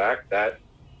with the fact that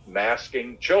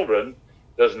masking children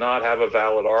does not have a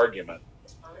valid argument.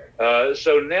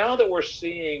 So now that we're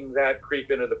seeing that creep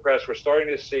into the press, we're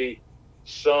starting to see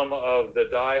some of the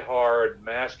diehard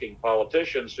masking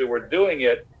politicians who were doing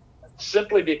it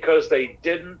simply because they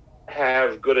didn't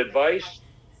have good advice,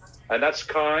 and that's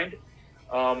kind.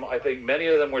 I think many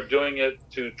of them were doing it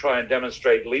to try and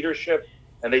demonstrate leadership,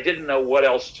 and they didn't know what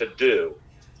else to do.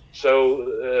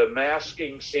 So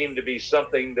masking seemed to be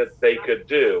something that they could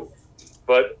do.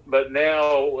 But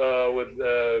now with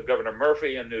Governor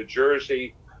Murphy in New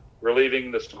Jersey relieving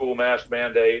the school mask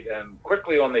mandate, and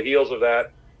quickly on the heels of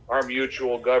that, our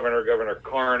mutual governor, Governor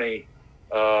Carney,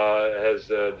 has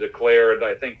declared,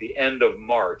 I think, the end of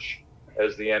March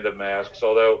as the end of masks.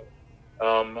 Although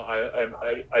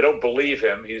I don't believe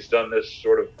him; he's done this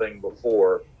sort of thing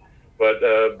before. But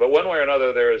one way or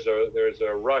another, there's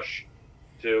a rush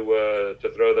to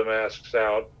throw the masks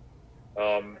out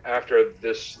after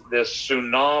this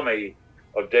tsunami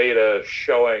of data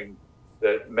showing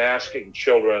that masking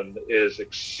children is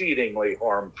exceedingly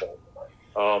harmful.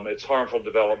 It's harmful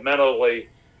developmentally.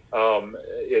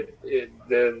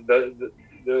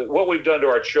 What we've done to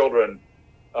our children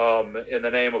in the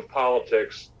name of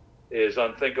politics is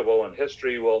unthinkable, and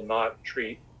history will not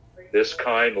treat this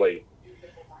kindly.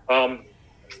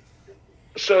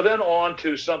 So then on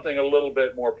to something a little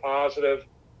bit more positive,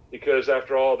 because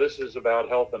after all, this is about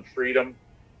health and freedom.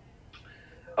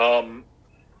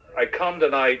 I come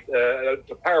tonight,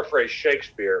 to paraphrase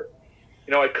Shakespeare,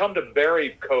 I come to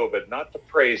bury COVID, not to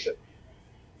praise it.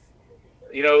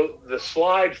 The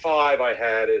slide 5 I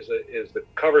had is the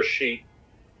cover sheet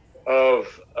of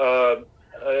an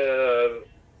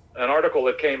article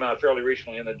that came out fairly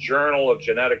recently in the Journal of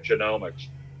Genetic Genomics,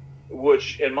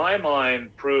 which in my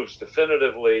mind proves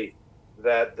definitively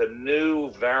that the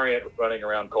new variant running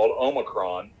around called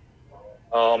Omicron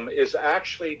is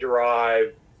actually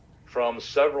derived from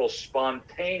several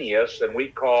spontaneous, and we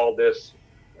call this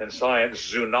in science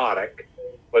zoonotic,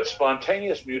 but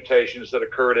spontaneous mutations that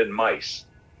occurred in mice.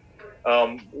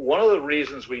 One of the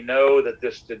reasons we know that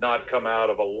this did not come out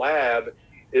of a lab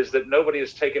is that nobody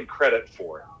has taken credit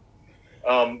for it.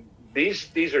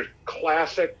 These are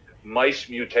classic mice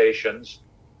mutations,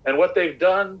 and what they've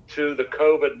done to the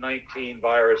COVID-19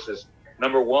 virus is,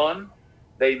 number one,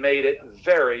 they made it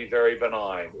very, very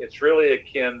benign. It's really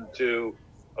akin to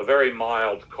a very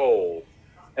mild cold.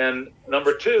 And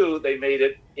number two, they made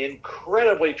it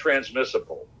incredibly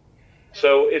transmissible.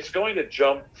 So it's going to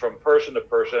jump from person to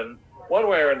person. One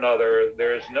way or another,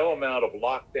 there is no amount of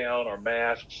lockdown or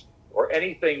masks or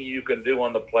anything you can do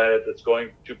on the planet that's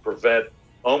going to prevent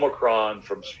Omicron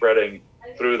from spreading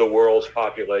through the world's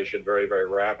population very, very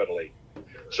rapidly.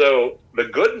 So the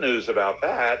good news about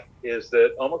that is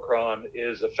that Omicron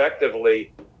is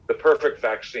effectively the perfect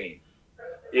vaccine.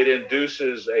 It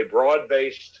induces a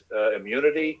broad-based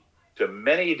immunity to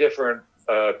many different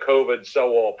COVID cell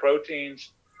wall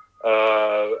proteins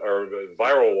or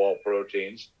viral wall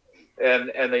proteins, and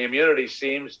the immunity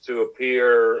seems to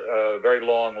appear very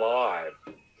long-lived.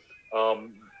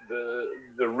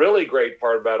 The really great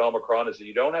part about Omicron is that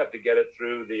you don't have to get it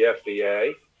through the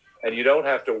FDA, and you don't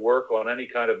have to work on any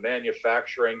kind of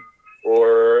manufacturing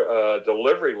or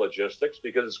delivery logistics,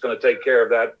 because it's going to take care of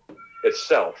that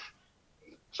itself.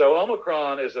 So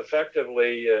Omicron is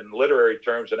effectively, in literary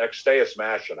terms, an ecsteus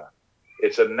machina.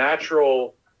 It's a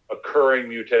natural occurring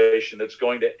mutation that's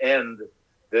going to end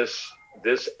this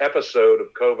episode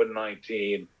of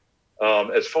COVID-19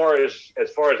 as far as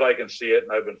I can see it,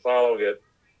 and I've been following it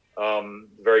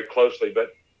very closely.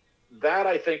 But that,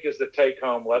 I think, is the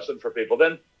take-home lesson for people.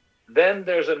 Then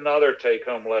there's another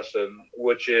take-home lesson,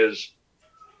 which is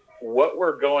what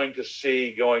we're going to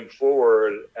see going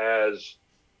forward as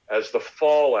the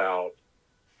fallout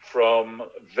from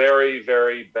very,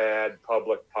 very bad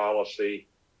public policy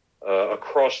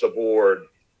across the board.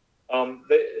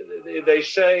 They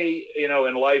say,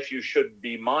 in life you should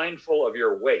be mindful of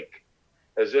your wake,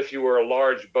 as if you were a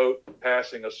large boat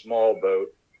passing a small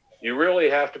boat. You really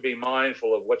have to be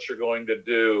mindful of what you're going to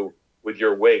do with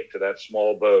your wake to that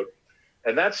small boat.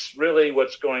 And that's really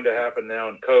what's going to happen now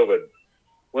in COVID.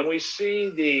 When we see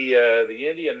the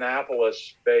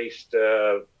Indianapolis-based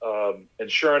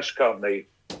insurance company,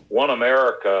 One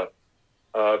America,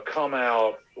 come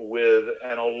out with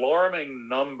an alarming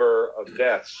number of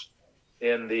deaths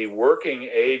in the working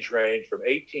age range from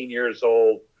 18 years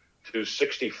old to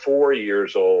 64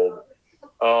 years old,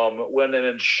 when an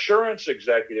insurance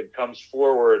executive comes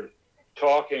forward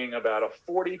talking about a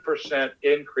 40%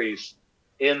 increase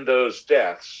in those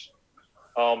deaths,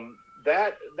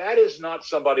 that is not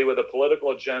somebody with a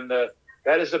political agenda.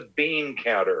 That is a bean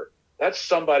counter. That's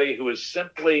somebody who is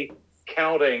simply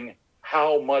counting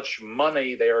how much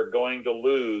money they are going to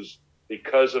lose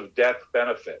because of death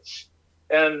benefits.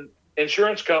 And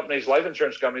insurance companies, life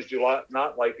insurance companies, do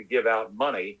not like to give out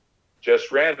money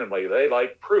just randomly. They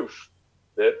like proof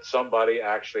that somebody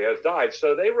actually has died.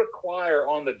 So they require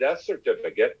on the death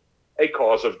certificate a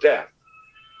cause of death.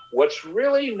 What's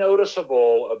really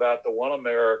noticeable about the One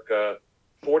America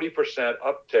 40%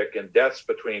 uptick in deaths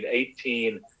between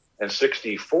 18 and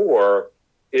 64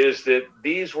 is that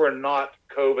these were not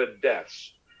COVID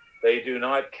deaths. They do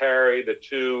not carry the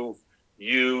two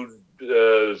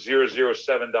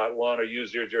U007.1 or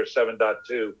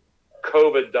U007.2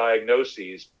 COVID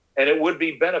diagnoses. And it would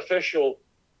be beneficial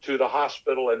to the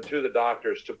hospital and to the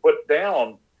doctors to put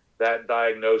down that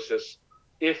diagnosis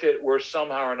if it were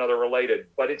somehow or another related,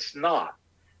 but it's not.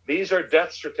 These are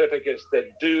death certificates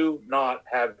that do not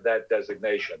have that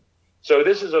designation. So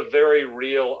this is a very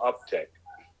real uptick.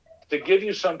 To give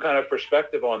you some kind of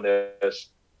perspective on this,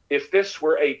 if this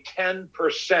were a 10%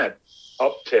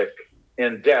 uptick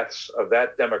in deaths of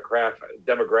that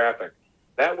demographic,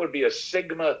 that would be a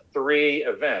sigma 3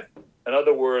 event. In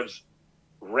other words,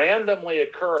 randomly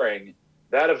occurring,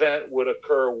 that event would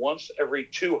occur once every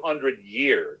 200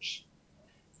 years.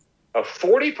 A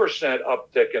 40%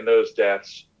 uptick in those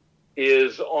deaths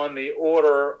is on the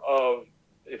order of,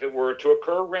 if it were to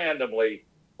occur randomly,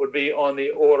 would be on the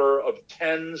order of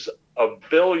tens of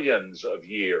billions of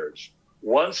years,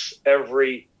 once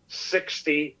every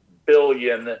 60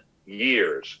 billion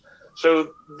years.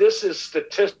 So this is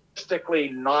statistically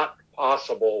not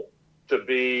possible to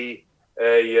be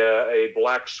a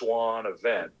black swan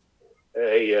event,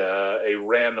 a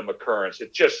random occurrence.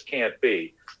 It just can't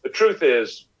be. The truth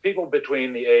is, people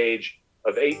between the age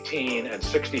of 18 and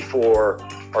 64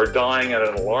 are dying at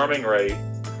an alarming rate,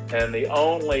 and the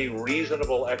only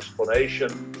reasonable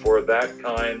explanation for that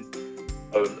kind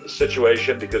of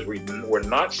situation, because we're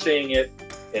not seeing it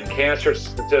in cancer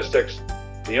statistics,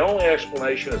 the only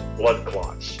explanation is blood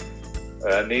clots.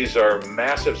 And these are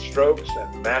massive strokes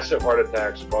and massive heart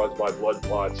attacks caused by blood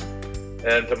clots.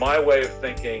 And to my way of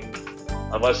thinking,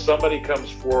 unless somebody comes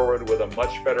forward with a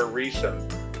much better reason,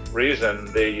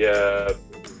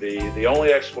 the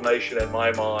only explanation in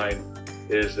my mind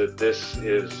is that this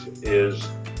is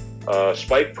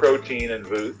spike protein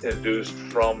induced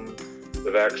from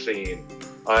the vaccine.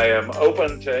 I am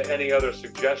open to any other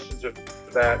suggestions of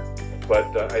that,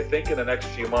 but I think in the next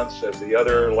few months, as the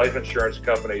other life insurance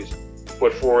companies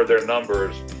put forward their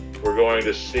numbers, we're going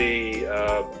to see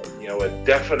a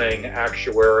deafening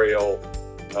actuarial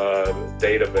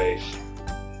database.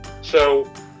 So,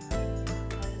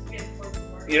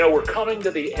 we're coming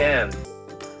to the end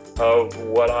of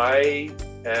what I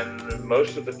and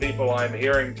most of the people I'm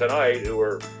hearing tonight, who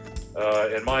are,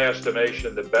 in my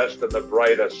estimation, the best and the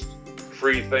brightest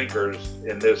free thinkers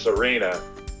in this arena,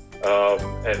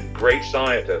 and great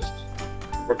scientists,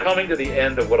 we're coming to the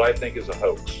end of what I think is a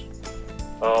hoax.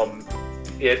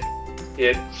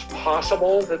 It's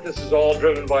possible that this is all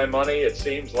driven by money. It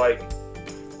seems like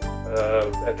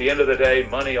at the end of the day,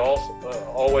 money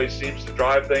always seems to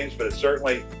drive things, but it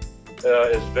certainly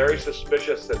is very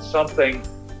suspicious that something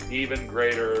even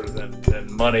greater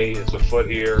than money is afoot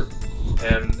here.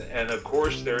 And of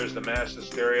course, there is the mass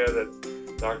hysteria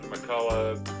that Dr.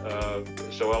 McCullough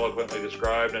so eloquently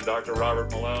described, and Dr.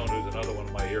 Robert Malone, who's another one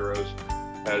of my heroes,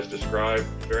 has described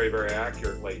very, very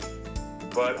accurately.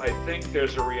 But I think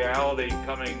there's a reality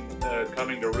coming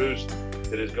to roost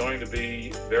that is going to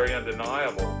be very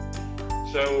undeniable.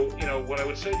 So, what I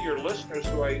would say to your listeners,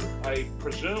 who I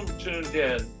presume tuned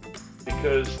in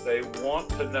because they want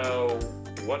to know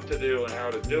what to do and how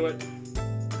to do it,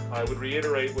 I would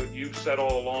reiterate what you've said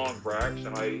all along, Brax,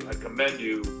 and I commend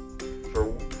you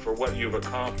for what you've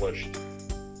accomplished.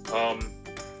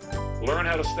 Learn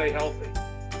how to stay healthy.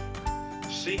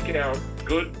 Seek out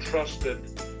good, trusted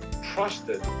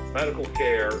medical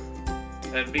care,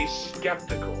 and be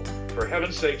skeptical. For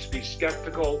heaven's sakes, be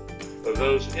skeptical of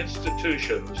those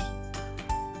institutions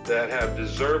that have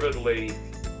deservedly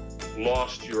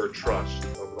lost your trust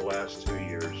over the last 2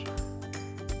 years.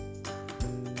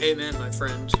 Amen, my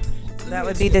friend. That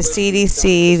would be the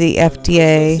CDC, the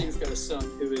FDA.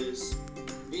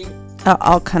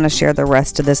 I'll kind of share the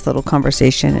rest of this little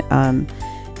conversation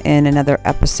in another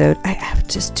episode. I have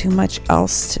just too much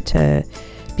else to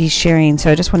be sharing,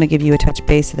 so I just want to give you a touch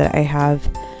base that I have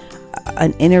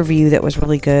an interview that was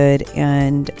really good,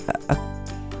 and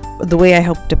the way I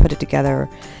hope to put it together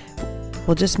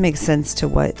will just make sense to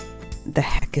what the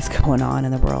heck is going on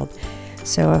in the world.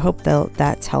 So I hope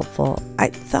that's helpful. I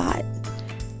thought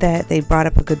that they brought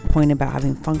up a good point about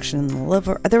having function in the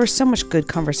liver. There was so much good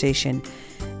conversation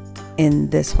in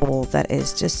this whole that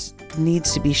is just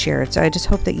needs to be shared. So I just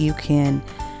hope that you can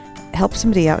help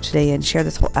somebody out today and share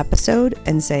this whole episode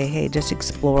and say, hey, just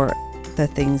explore the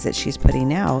things that she's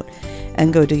putting out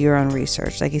and go do your own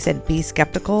research. Like you said, be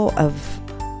skeptical of,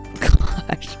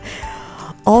 gosh,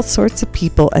 all sorts of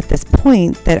people at this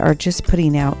point that are just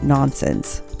putting out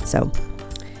nonsense. So,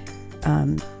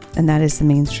 and that is the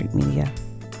mainstream media.